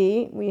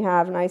community, we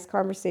have nice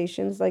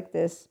conversations like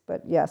this.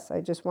 But yes, I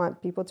just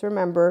want people to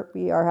remember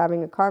we are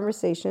having a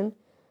conversation,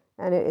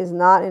 and it is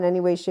not in any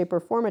way, shape,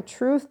 or form a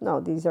truth. No,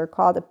 these are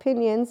called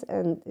opinions,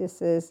 and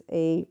this is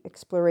a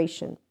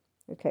exploration.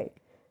 Okay,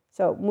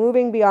 So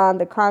moving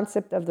beyond the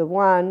concept of the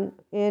one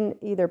in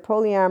either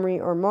polyamory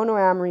or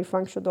monoamory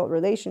functional adult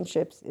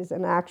relationships is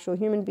an actual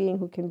human being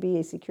who can be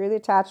a securely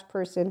attached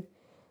person,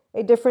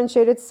 a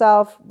differentiated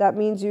self. That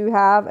means you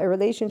have a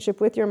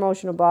relationship with your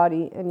emotional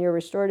body, and your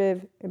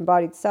restorative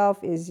embodied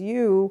self is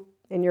you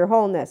in your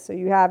wholeness. So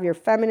you have your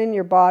feminine,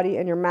 your body,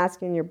 and your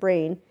masculine, your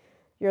brain.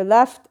 Your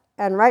left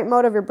and right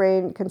mode of your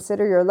brain,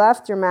 consider your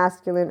left your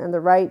masculine and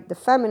the right the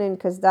feminine,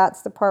 because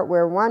that's the part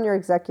where one, your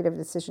executive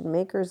decision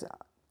makers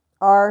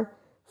are.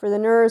 For the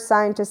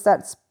neuroscientist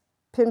that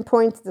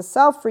pinpoints the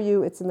self for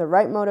you, it's in the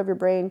right mode of your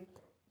brain.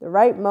 The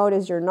right mode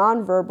is your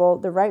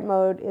nonverbal. The right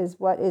mode is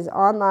what is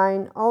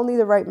online, only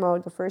the right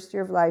mode, the first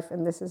year of life,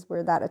 and this is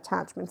where that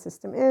attachment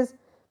system is.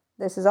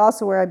 This is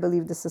also where I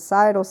believe the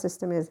societal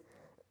system is.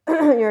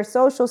 Your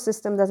social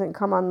system doesn't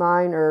come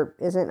online or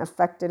isn't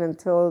affected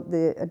until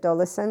the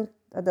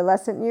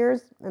adolescent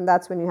years, and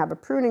that's when you have a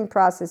pruning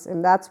process,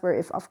 and that's where,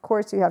 if of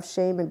course you have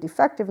shame and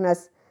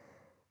defectiveness,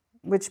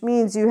 which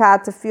means you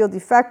had to feel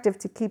defective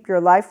to keep your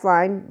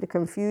lifeline, the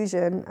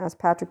confusion, as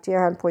Patrick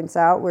Tiahan points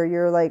out, where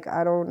you're like,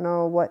 I don't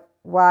know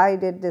why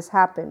did this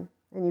happen?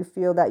 And you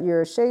feel that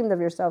you're ashamed of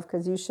yourself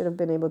because you should have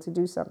been able to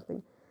do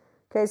something.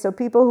 Okay, so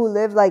people who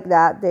live like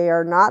that, they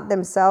are not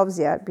themselves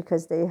yet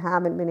because they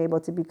haven't been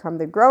able to become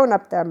the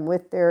grown-up them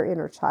with their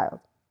inner child.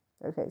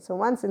 Okay, so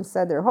once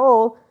instead they're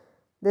whole,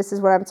 this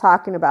is what I'm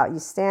talking about. You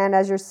stand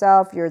as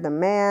yourself. You're the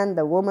man,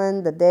 the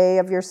woman, the they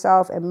of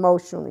yourself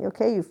emotionally.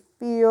 Okay, you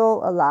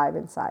feel alive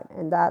inside.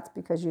 And that's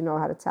because you know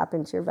how to tap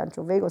into your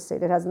ventral vagal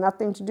state. It has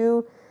nothing to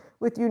do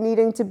with you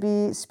needing to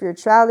be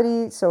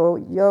spirituality. So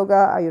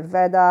yoga,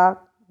 Ayurveda,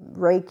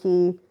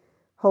 Reiki,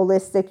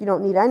 holistic. You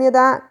don't need any of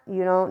that.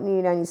 You don't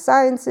need any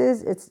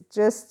sciences. It's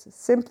just,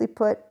 simply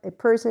put, a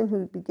person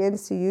who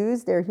begins to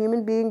use their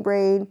human being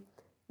brain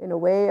in a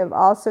way of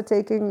also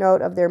taking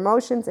note of their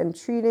emotions and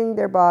treating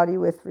their body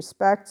with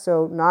respect.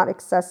 So not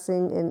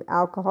excessing in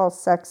alcohol,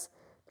 sex,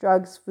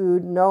 drugs,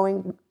 food,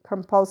 knowing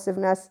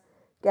compulsiveness,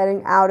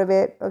 getting out of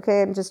it.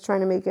 Okay, I'm just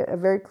trying to make it a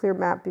very clear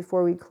map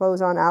before we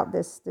close on out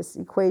this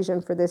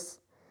equation for this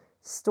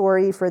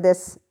story, for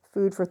this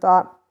food for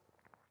thought.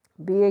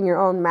 Being your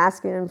own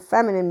masculine and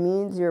feminine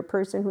means you're a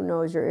person who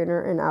knows your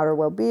inner and outer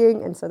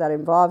well-being. And so that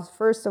involves,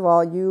 first of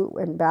all, you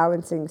and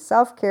balancing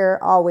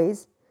self-care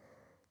always.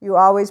 You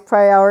always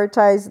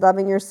prioritize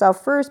loving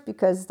yourself first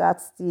because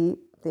that's the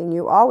thing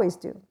you always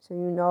do. So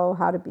you know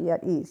how to be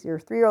at ease. Your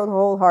 3-year-old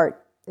whole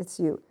heart, it's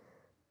you.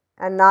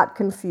 And not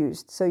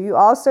confused. So you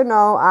also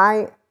know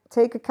I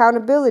take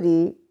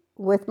accountability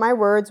with my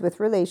words, with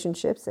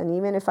relationships. And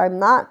even if I'm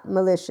not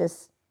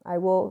malicious, I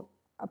will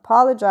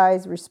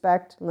apologize,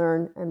 respect,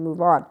 learn, and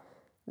move on.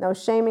 No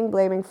shaming,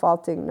 blaming,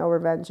 faulting, no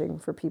revenging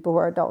for people who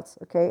are adults,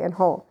 okay, and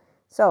whole.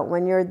 So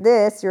when you're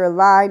this, you're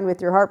aligned with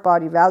your heart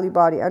body, value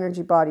body,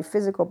 energy body,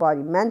 physical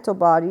body, mental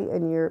body,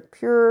 and you're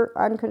pure,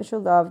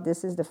 unconditional love.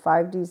 This is the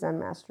 5D Zen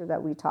Master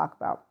that we talk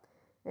about.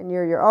 And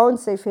you're your own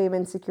safe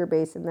haven, secure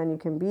base, and then you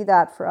can be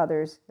that for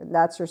others, and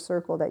that's your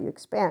circle that you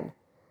expand.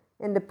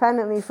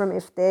 Independently from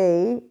if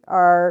they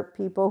are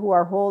people who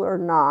are whole or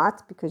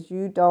not, because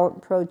you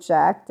don't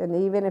project, and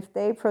even if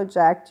they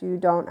project, you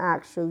don't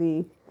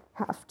actually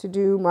have to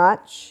do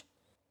much.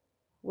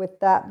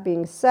 With that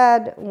being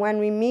said, when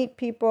we meet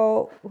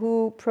people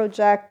who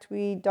project,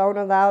 we don't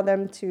allow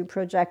them to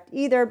project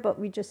either, but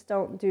we just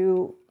don't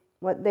do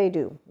what they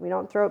do. We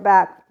don't throw it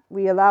back.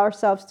 We allow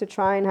ourselves to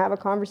try and have a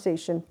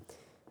conversation.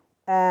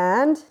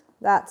 And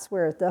that's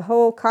where the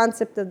whole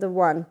concept of the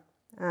one,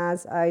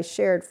 as I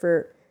shared,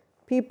 for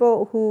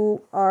people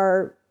who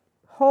are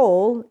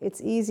whole,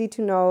 it's easy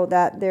to know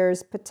that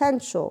there's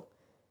potential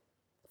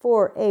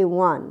for a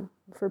one.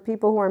 For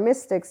people who are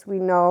mystics, we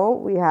know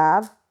we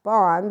have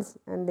bonds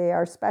and they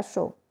are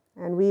special,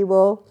 and we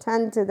will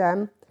tend to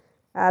them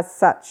as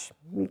such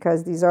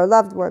because these are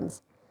loved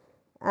ones.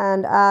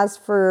 And as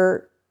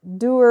for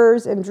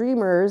doers and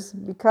dreamers,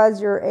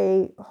 because you're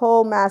a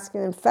whole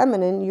masculine and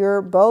feminine,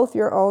 you're both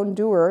your own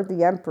doer,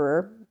 the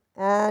emperor,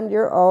 and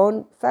your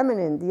own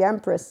feminine, the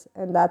empress,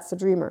 and that's the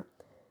dreamer.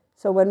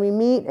 So when we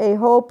meet a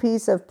whole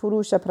piece of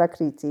Purusha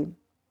Prakriti,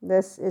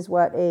 this is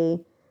what a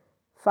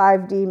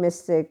 5D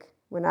mystic,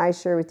 when I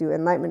share with you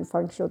enlightenment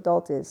functional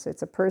adult, is. So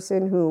it's a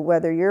person who,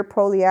 whether you're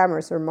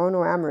polyamorous or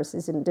monoamorous,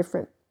 is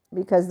indifferent.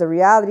 Because the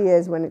reality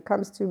is, when it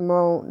comes to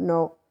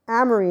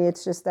monoamory,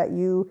 it's just that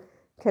you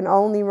can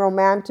only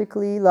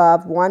romantically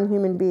love one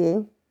human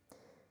being.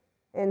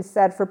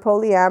 Instead, for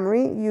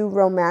polyamory, you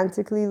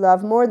romantically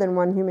love more than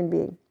one human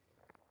being.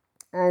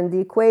 And the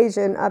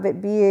equation of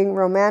it being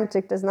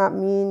romantic does not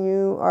mean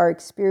you are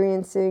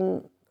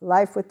experiencing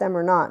life with them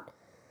or not.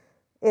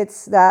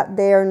 It's that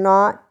they are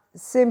not,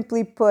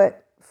 simply put,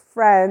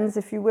 friends,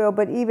 if you will.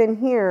 But even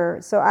here,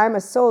 so I'm a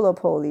solo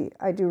poly.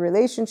 I do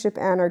relationship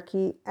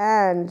anarchy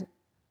and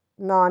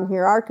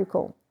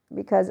non-hierarchical,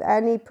 because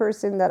any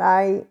person that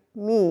I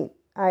meet,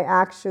 I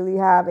actually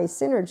have a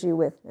synergy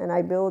with, and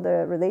I build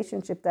a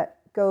relationship that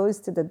goes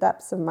to the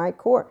depths of my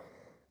core.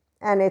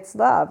 And it's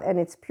love, and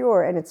it's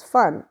pure, and it's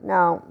fun.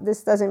 Now,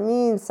 this doesn't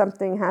mean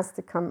something has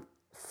to come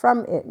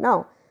from it.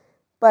 No.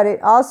 But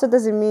it also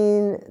doesn't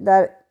mean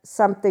that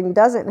something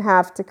doesn't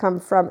have to come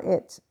from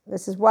it.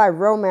 This is why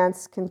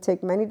romance can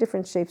take many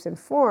different shapes and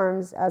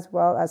forms, as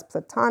well as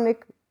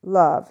platonic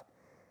love.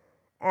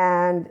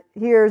 And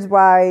here's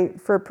why,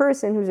 for a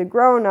person who's a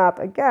grown-up,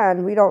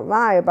 again, we don't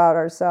lie about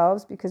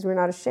ourselves because we're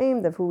not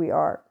ashamed of who we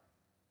are.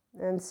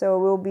 And so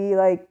we'll be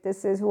like,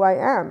 this is who I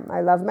am.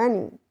 I love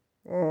many.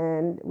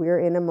 And we're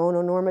in a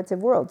mononormative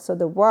world. So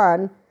the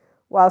one,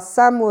 while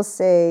some will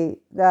say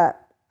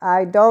that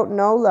I don't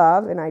know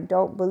love and I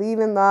don't believe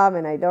in love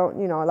and I don't,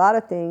 a lot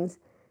of things,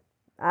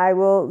 I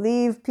will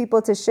leave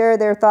people to share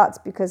their thoughts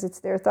because it's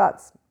their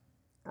thoughts.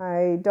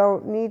 I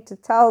don't need to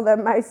tell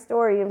them my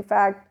story. In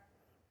fact,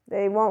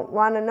 they won't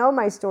want to know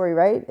my story,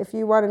 right? If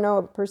you want to know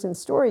a person's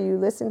story, you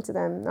listen to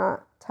them,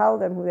 not tell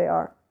them who they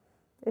are.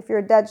 If you're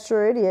a dead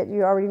sure idiot,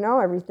 you already know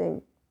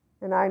everything.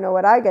 And I know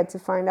what I get to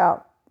find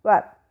out.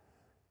 But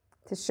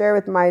to share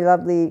with my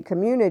lovely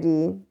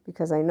community,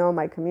 because I know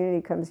my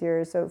community comes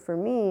here. So for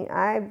me,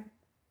 I've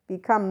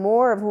become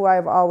more of who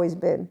I've always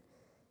been,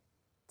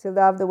 to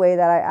love the way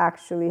that I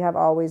actually have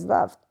always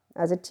loved.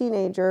 As a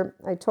teenager,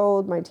 I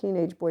told my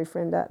teenage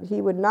boyfriend that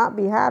he would not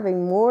be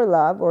having more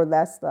love or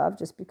less love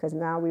just because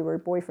now we were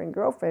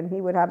boyfriend-girlfriend.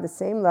 He would have the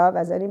same love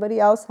as anybody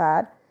else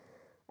had,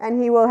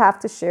 and he will have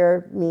to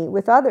share me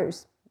with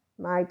others.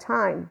 My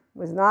time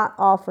was not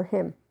all for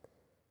him.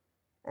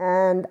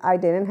 And I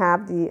didn't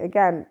have the,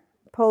 again,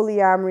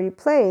 polyamory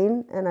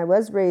plane, and I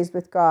was raised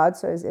with God,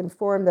 so I was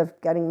informed of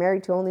getting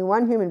married to only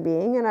one human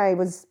being, and I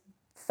was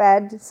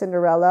fed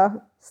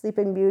Cinderella,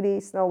 Sleeping Beauty,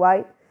 Snow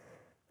White.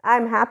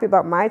 I'm happy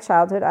about my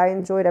childhood. I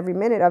enjoyed every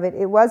minute of it.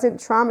 It wasn't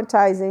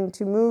traumatizing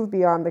to move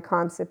beyond the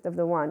concept of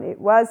the one. It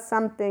was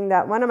something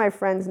that one of my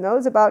friends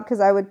knows about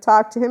because I would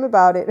talk to him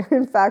about it.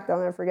 In fact, I'll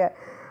never forget.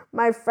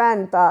 My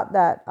friend thought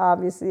that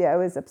obviously I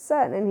was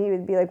upset, and he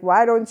would be like,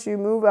 why don't you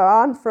move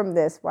on from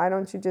this? Why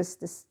don't you just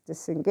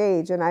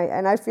disengage? And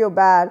I feel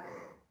bad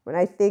when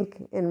I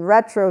think in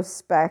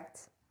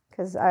retrospect,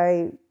 because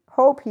I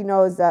hope he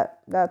knows that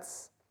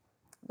that's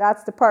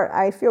the part.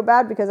 I feel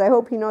bad because I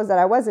hope he knows that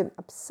I wasn't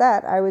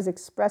upset. I was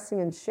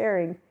expressing and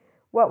sharing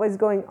what was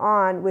going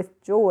on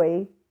with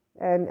joy.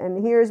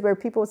 And here's where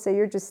people say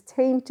you're just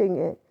tainting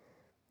it.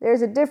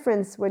 There's a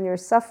difference when you're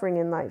suffering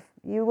in life.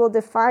 You will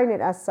define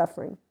it as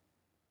suffering.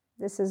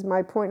 This is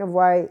my point of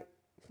why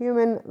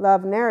human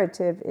love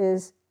narrative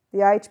is the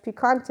IHP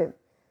content.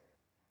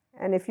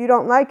 And if you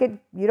don't like it,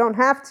 you don't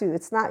have to.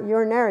 It's not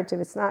your narrative.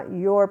 It's not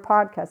your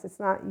podcast. It's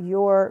not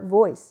your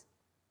voice.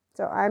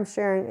 So I'm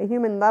sharing a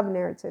human love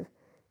narrative.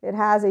 It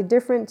has a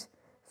different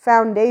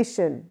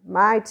foundation.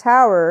 My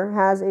tower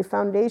has a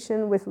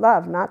foundation with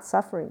love, not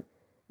suffering.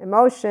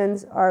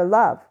 Emotions are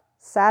love.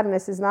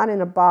 Sadness is not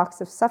in a box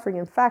of suffering.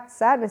 In fact,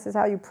 sadness is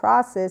how you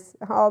process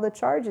all the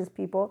charges,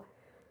 people.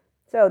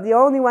 So the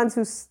only ones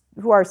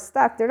who are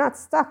stuck, they're not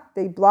stuck.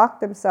 They block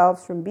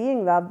themselves from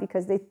being loved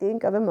because they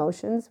think of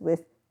emotions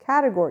with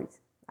categories.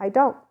 I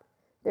don't.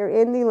 They're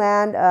in the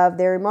land of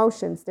their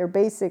emotions. They're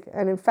basic.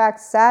 And in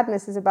fact,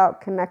 sadness is about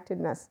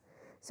connectedness.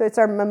 So it's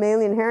our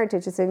mammalian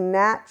heritage. It's a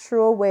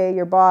natural way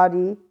your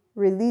body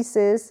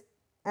releases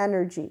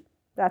energy.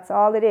 That's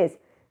all it is.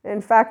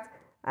 In fact,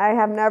 I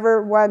have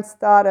never once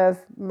thought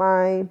of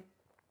my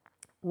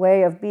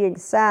way of being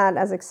sad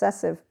as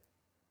excessive.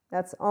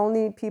 That's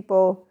only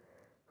people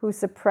who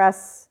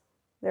suppress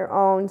their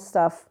own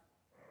stuff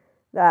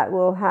that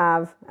will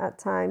have at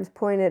times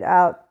pointed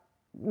out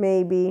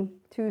maybe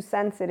too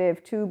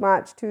sensitive, too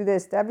much, too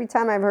this. Every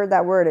time I've heard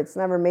that word, it's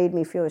never made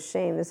me feel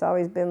ashamed. It's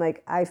always been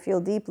like, I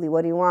feel deeply.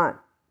 What do you want?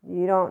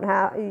 You don't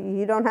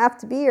have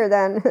to be here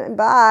then.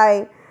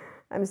 Bye.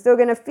 I'm still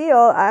going to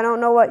feel. I don't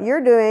know what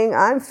you're doing.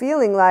 I'm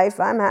feeling life.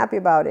 I'm happy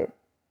about it.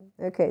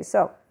 Okay,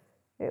 so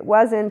it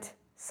wasn't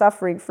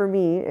suffering for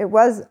me. It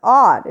was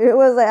odd. It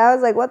was like, I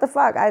was like, what the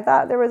fuck? I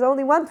thought there was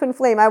only one twin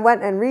flame. I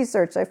went and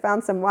researched. I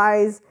found some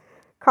wise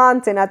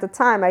content at the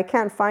time. I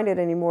can't find it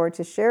anymore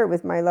to share it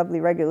with my lovely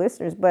regular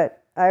listeners,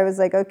 but I was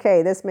like,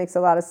 okay, this makes a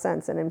lot of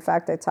sense. And in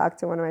fact, I talked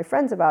to one of my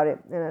friends about it,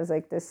 and I was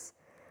like,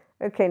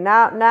 okay,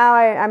 now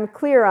I'm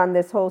clear on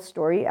this whole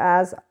story,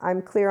 as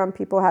I'm clear on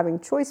people having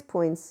choice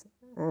points.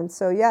 And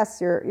so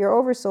yes, your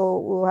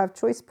oversoul will have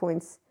choice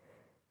points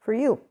for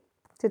you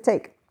to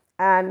take.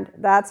 And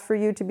that's for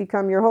you to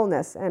become your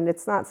wholeness. And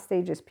it's not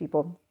stages,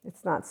 people.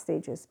 It's not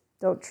stages.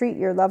 Don't treat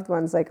your loved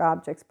ones like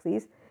objects,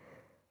 please.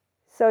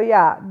 So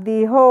yeah,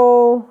 the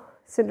whole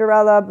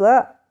Cinderella,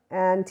 blah,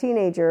 and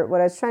teenager,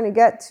 what I was trying to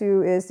get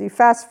to is you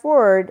fast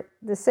forward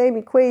the same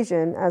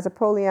equation as a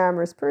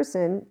polyamorous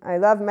person. I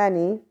love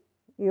many.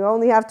 You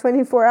only have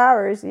 24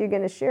 hours. You're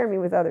going to share me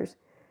with others.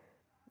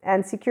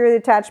 And securely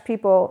attached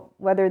people,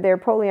 whether they're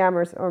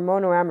polyamorous or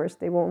monoamorous,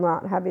 they will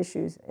not have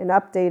issues. An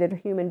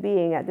updated human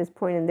being at this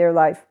point in their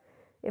life.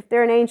 If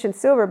they're an ancient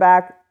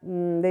silverback,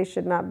 they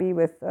should not be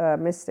with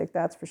Mystic,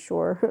 that's for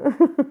sure.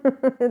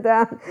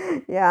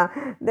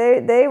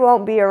 They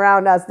won't be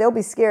around us. They'll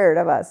be scared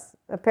of us.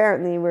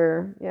 Apparently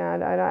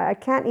I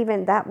can't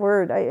even, that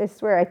word, I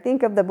swear. I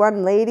think of the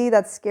one lady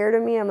that's scared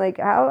of me. I'm like,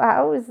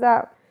 how is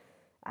that?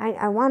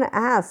 I want to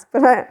ask,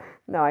 but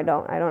No, I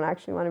don't. I don't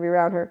actually want to be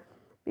around her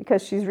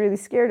because she's really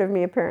scared of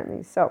me,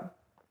 apparently. So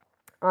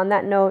on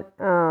that note,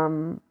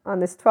 on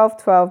this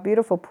 12/12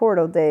 beautiful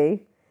portal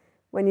day,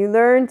 when you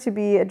learn to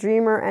be a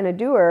dreamer and a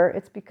doer,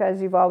 it's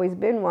because you've always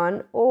been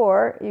one,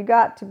 or you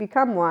got to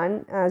become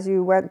one as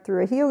you went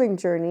through a healing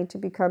journey to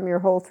become your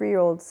whole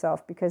 3-year-old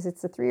self, because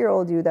it's the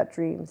 3-year-old you that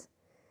dreams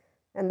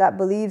and that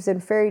believes in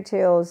fairy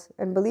tales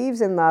and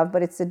believes in love,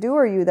 but it's the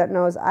doer you that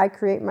knows, I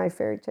create my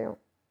fairy tale.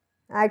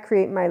 I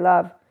create my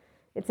love.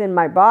 It's in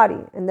my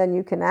body, and then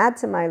you can add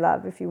to my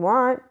love if you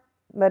want,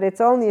 but it's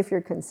only if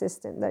you're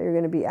consistent that you're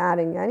going to be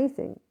adding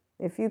anything.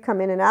 If you come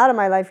in and out of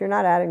my life, you're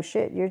not adding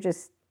shit. You're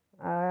just,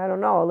 I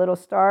don't know, a little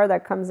star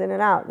that comes in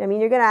and out. I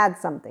mean, you're going to add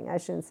something. I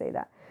shouldn't say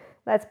that.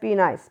 Let's be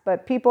nice.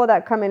 But people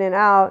that come in and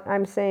out,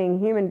 I'm saying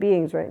human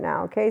beings right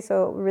now, okay?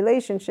 So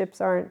relationships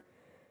aren't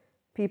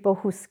people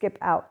who skip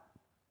out.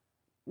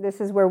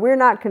 This is where we're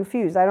not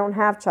confused. I don't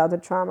have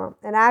childhood trauma.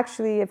 And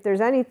actually, if there's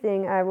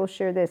anything, I will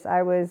share this.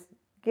 I was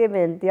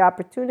given the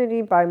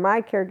opportunity by my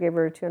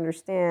caregiver to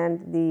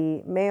understand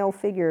the male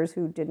figures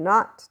who did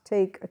not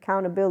take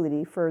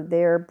accountability for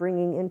their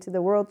bringing into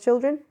the world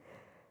children.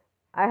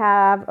 I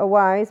have a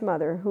wise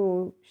mother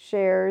who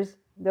shares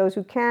those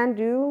who can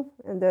do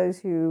and those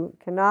who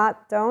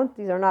cannot don't.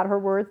 These are not her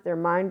words, they're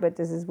mine, but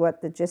this is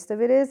what the gist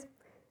of it is.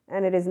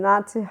 And it is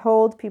not to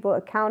hold people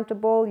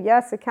accountable.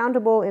 Yes,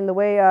 accountable in the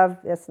way of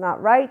it's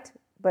not right,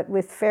 but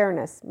with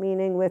fairness,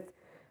 meaning with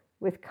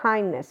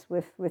kindness,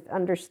 with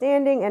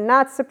understanding, and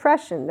not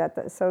suppression.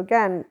 So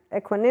again,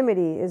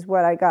 equanimity is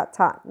what I got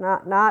taught,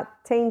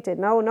 not tainted.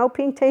 No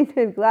pink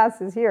tainted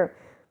glasses here.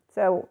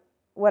 So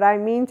what I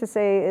mean to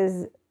say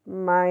is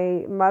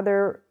my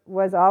mother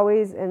was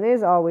always and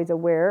is always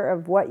aware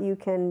of what you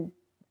can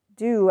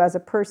do as a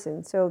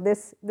person. So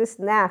this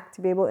knack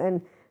to be able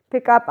and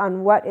pick up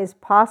on what is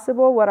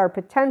possible, what our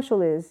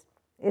potential is,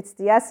 it's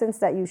the essence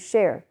that you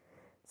share.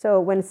 So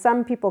when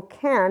some people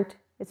can't,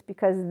 it's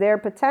because their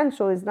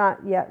potential is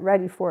not yet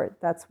ready for it.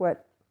 That's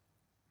what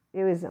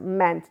it was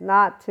meant,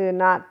 not to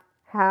not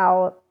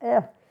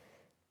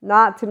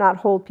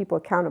hold people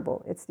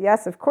accountable. It's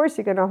yes, of course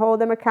you're going to hold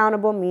them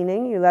accountable,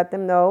 meaning you let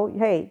them know,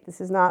 hey,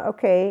 this is not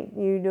okay.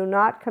 You do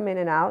not come in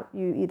and out.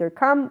 You either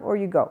come or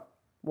you go.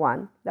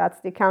 1, that's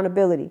the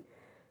accountability.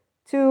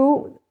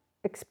 2,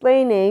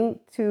 explaining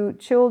to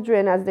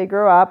children as they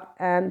grow up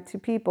and to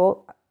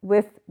people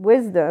with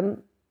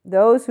wisdom,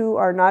 those who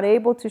are not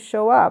able to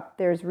show up,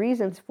 there's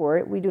reasons for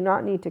it. We do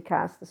not need to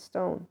cast a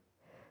stone.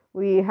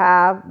 We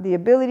have the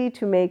ability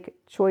to make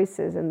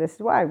choices, and this is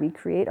why we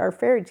create our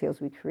fairy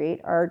tales, we create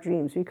our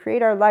dreams, we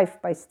create our life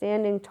by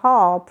standing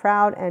tall,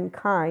 proud, and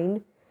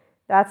kind.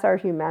 That's our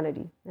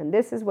humanity. And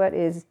this is what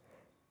is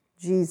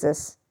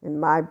Jesus in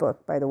my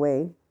book, by the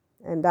way.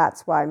 And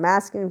that's why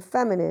masculine and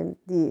feminine,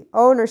 the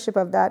ownership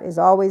of that is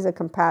always a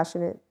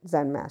compassionate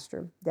Zen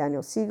master.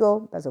 Daniel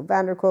Siegel, Bessel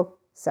van der Kolk,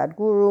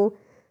 Sadhguru,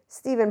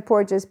 Stephen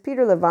Porges,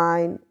 Peter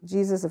Levine,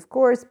 Jesus, of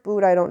course.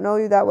 Buddha, I don't know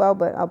you that well,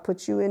 but I'll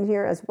put you in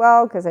here as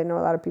well because I know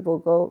a lot of people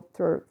go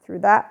through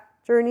that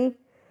journey.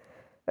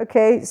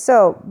 Okay,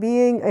 so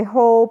being a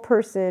whole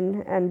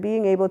person and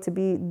being able to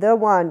be the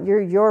one,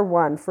 you're your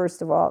one,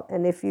 first of all.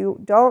 And if you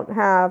don't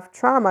have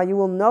trauma, you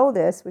will know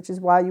this, which is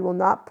why you will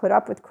not put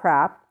up with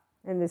crap.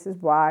 And this is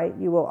why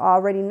you will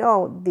already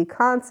know the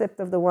concept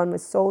of the one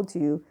was sold to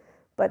you.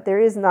 But there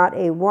is not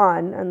a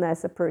one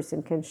unless a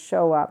person can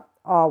show up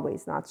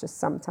always, not just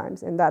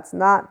sometimes. And that's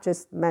not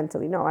just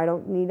mentally. No, I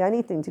don't need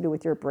anything to do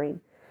with your brain.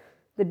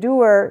 The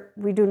doer,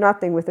 we do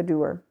nothing with a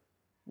doer.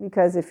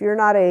 Because if you're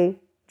not a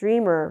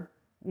dreamer,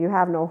 you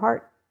have no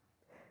heart.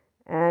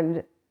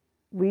 And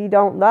we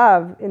don't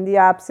love in the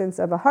absence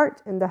of a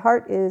heart. And the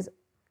heart is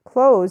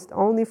closed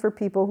only for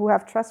people who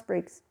have trust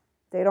breaks.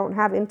 They don't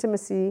have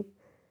intimacy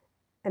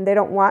and they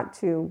don't want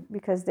to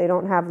because they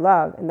don't have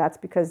love. And that's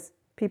because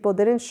people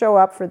didn't show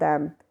up for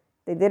them.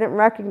 They didn't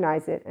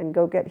recognize it and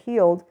go get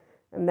healed.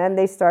 And then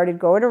they started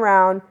going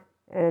around,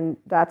 and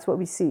that's what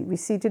we see. We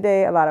see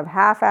today a lot of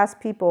half-assed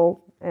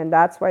people, and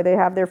that's why they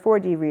have their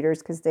 4D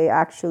readers, because they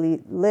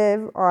actually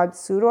live on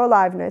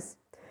pseudo-aliveness,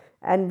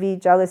 envy,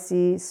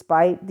 jealousy,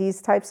 spite,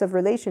 these types of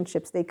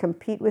relationships. They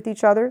compete with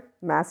each other,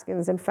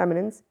 masculines and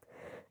feminines,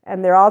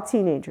 and they're all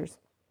teenagers.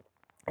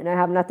 And I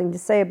have nothing to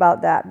say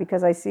about that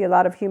because I see a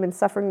lot of human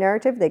suffering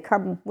narrative. They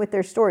come with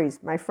their stories,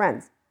 my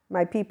friends,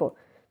 my people.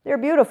 They're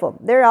beautiful.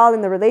 They're all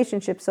in the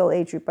relationship soul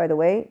age group, by the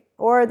way,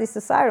 or the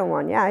societal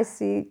one. Yeah, I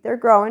see they're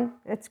growing.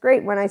 It's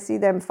great when I see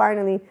them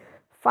finally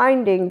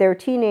finding their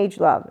teenage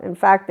love. In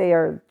fact, they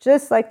are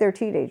just like their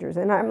teenagers.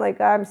 And I'm like,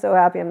 I'm so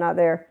happy I'm not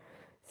there.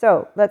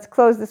 So let's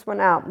close this one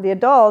out. The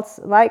adults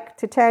like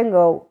to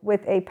tango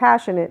with a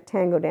passionate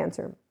tango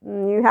dancer.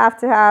 You have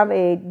to have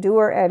a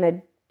doer and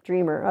a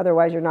dreamer.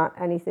 Otherwise, you're not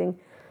anything.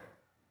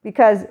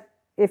 Because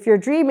if you're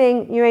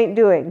dreaming, you ain't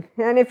doing.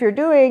 And if you're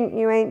doing,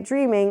 you ain't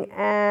dreaming.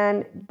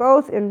 And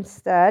both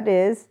instead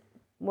is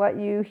what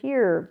you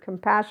hear.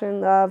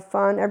 Compassion, love,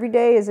 fun. Every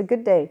day is a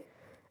good day.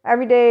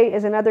 Every day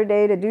is another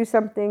day to do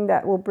something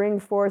that will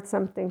bring forth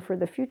something for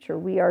the future.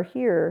 We are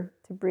here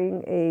to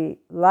bring a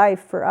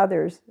life for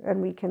others,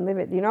 and we can live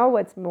it. You know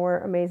what's more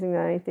amazing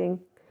than anything?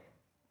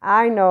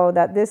 I know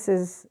that this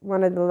is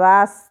one of the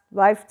last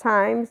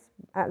lifetimes,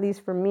 at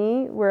least for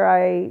me, where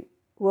I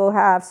will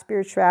have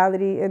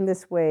spirituality in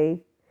this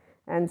way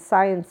and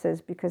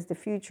sciences, because the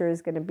future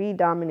is going to be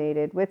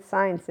dominated with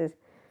sciences.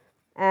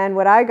 And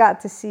what I got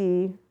to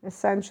see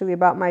essentially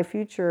about my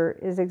future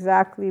is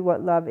exactly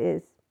what love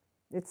is.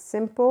 It's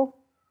simple,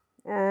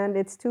 and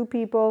it's two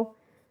people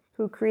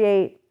who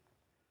create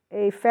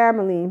a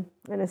family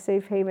and a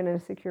safe haven and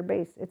a secure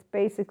base. It's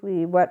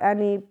basically what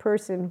any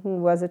person who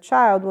was a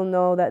child will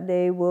know that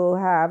they will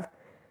have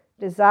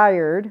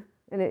desired.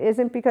 And it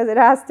isn't because it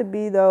has to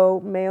be,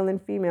 though, male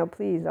and female,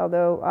 please.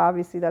 Although,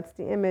 obviously, that's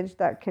the image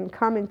that can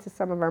come into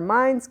some of our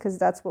minds because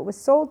that's what was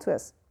sold to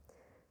us.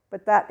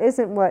 But that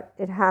isn't what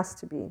it has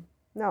to be.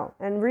 No.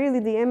 And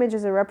really, the image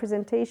is a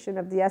representation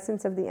of the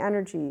essence of the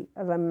energy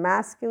of a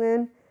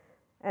masculine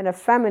and a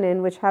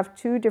feminine, which have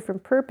two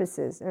different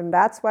purposes. And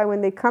that's why when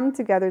they come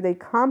together, they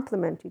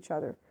complement each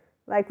other.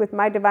 Like with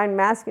my divine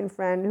masculine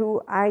friend,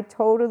 who I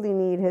totally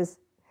need his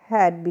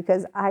head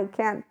because I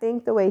can't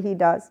think the way he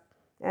does.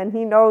 And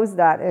he knows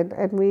that.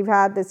 And we've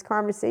had this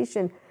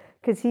conversation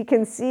because he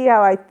can see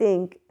how I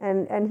think.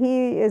 And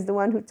he is the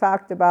one who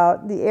talked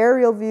about the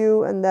aerial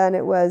view, and then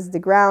it was the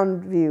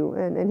ground view.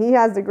 And he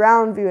has the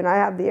ground view and I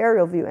have the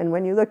aerial view. And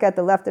when you look at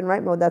the left and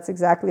right mode, that's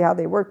exactly how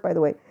they work, by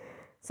the way.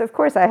 So, of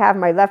course, I have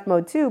my left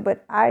mode too,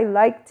 but I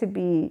like to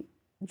be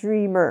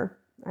dreamer.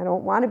 I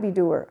don't want to be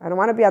doer. I don't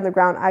want to be on the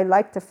ground. I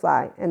like to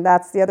fly. And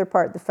that's the other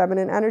part. The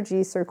feminine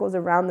energy circles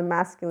around the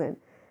masculine.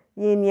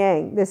 Yin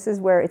yang. This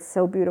is where it's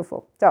so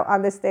beautiful. So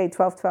on this day,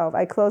 12/12,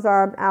 I close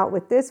on out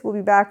with this. We'll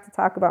be back to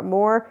talk about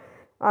more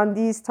on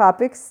these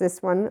topics.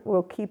 This one,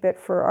 we'll keep it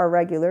for our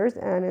regulars.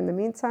 And in the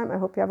meantime, I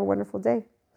hope you have a wonderful day.